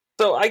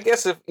 So I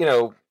guess if,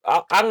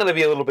 I'm going to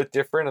be a little bit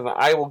different, and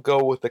I will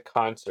go with the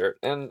concert.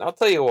 And I'll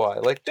tell you why.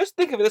 Like, just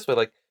think of it this way.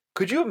 Like,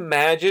 could you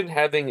imagine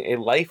having a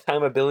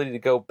lifetime ability to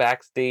go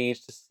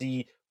backstage to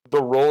see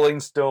the Rolling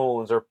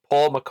Stones or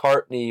Paul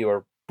McCartney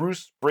or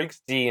Bruce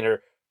Springsteen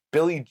or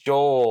Billy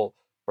Joel,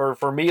 or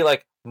for me,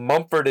 like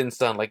Mumford and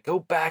Son, like go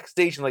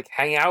backstage and like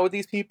hang out with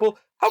these people?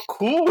 How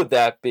cool would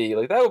that be?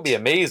 Like, that would be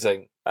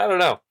amazing. I don't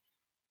know.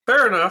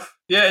 Fair enough.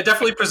 Yeah, it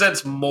definitely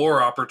presents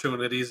more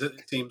opportunities,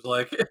 it seems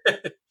like.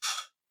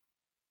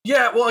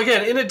 Yeah, well,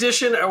 again, in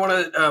addition, I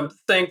want to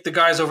thank the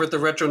guys over at the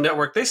Retro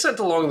Network. They sent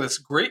along this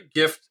great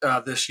gift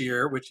this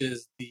year, which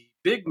is the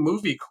Big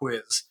Movie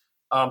Quiz.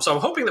 So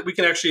I'm hoping that we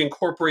can actually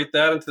incorporate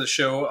that into the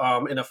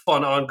show in a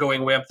fun,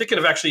 ongoing way. I'm thinking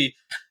of actually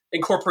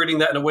incorporating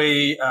that in a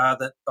way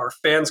that our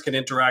fans can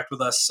interact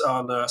with us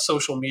on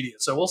social media.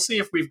 So we'll see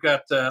if we've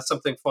got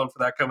something fun for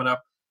that coming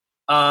up.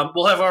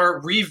 We'll have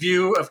our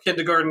review of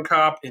Kindergarten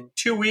Cop in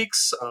 2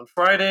 weeks on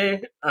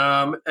Friday.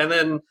 And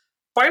then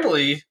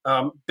finally,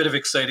 bit of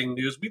exciting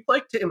news. We'd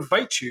like to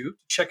invite you to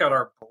check out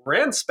our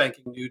brand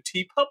spanking new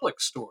TeePublic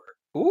store.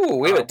 Ooh,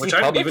 we have a which I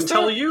didn't even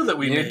tell you that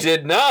we You made.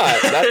 did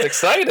not. That's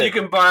exciting. You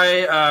can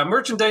buy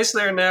merchandise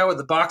there now with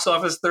the Box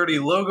Office 30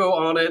 logo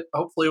on it.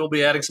 Hopefully, we'll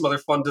be adding some other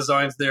fun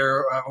designs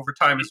there over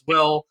time as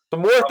well.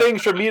 Some more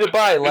things for me to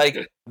buy,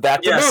 like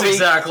that's a movie.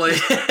 Exactly.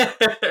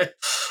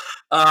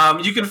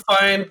 You can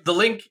find the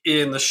link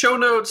in the show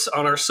notes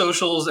on our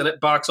socials and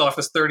at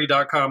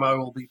boxoffice30.com. I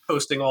will be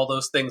posting all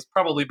those things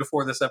probably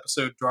before this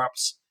episode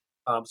drops,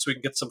 so we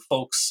can get some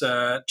folks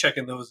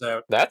checking those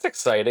out. That's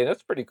exciting.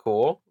 That's pretty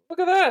cool. Look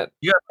at that.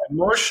 You got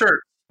more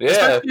shirts. Yeah.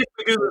 Especially if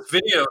we do this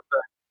video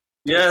thing.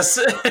 Yes.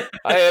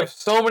 I have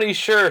so many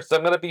shirts.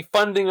 I'm going to be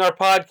funding our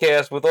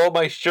podcast with all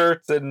my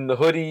shirts and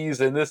hoodies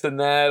and this and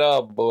that.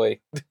 Oh, boy.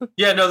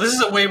 Yeah, no, this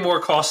is a way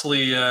more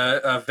costly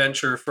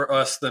venture for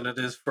us than it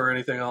is for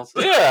anything else.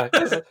 Yeah.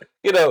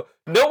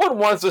 No one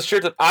wants the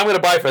shirt that I'm going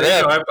to buy for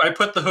them. I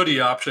put the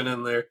hoodie option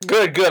in there.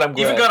 Good. I'm glad.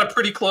 Even got a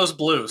pretty close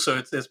blue,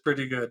 so it's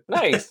pretty good.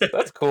 Nice.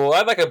 That's cool.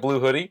 I like a blue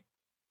hoodie.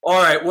 All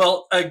right.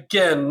 Well,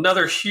 again,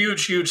 another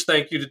huge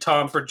thank you to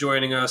Tom for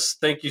joining us.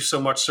 Thank you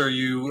so much, sir.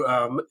 You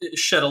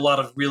shed a lot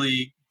of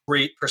really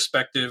great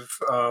perspective,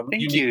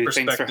 unique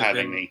perspective. Thanks for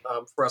having me.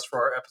 For us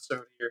for our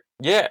episode here.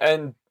 Yeah,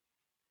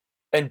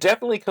 and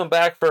definitely come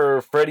back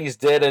for Freddy's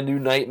Dead: A New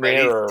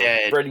Nightmare,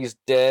 Freddy's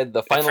Dead,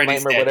 The Final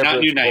Nightmare, whatever. Not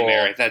it's New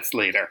Nightmare. called. That's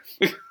later.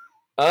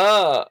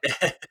 Yeah.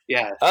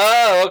 Yes.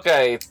 Oh,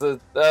 okay. It's the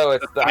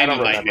I don't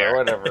remember. Nightmare.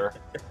 Whatever.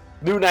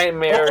 New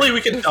Nightmare. Hopefully, we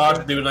can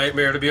dodge New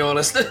Nightmare. To be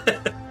honest.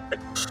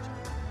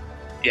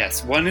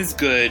 Yes, one is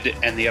good,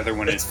 and the other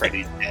one is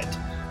Freddy's Dead.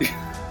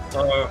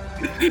 Oh!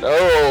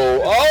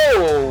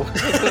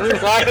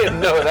 I didn't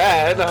know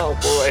that. Oh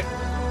boy!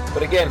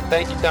 But again,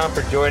 thank you, Tom,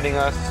 for joining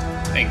us.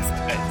 Thanks,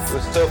 guys. It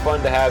was so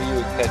fun to have you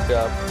and catch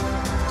up.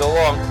 So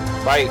long.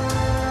 Bye.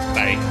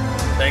 Bye.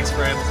 Thanks,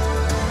 friends.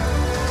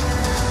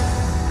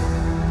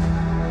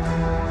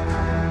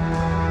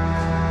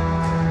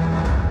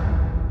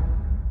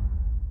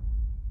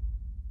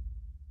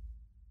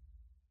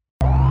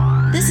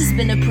 This has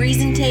been a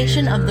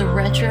presentation of the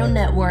Retro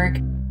Network.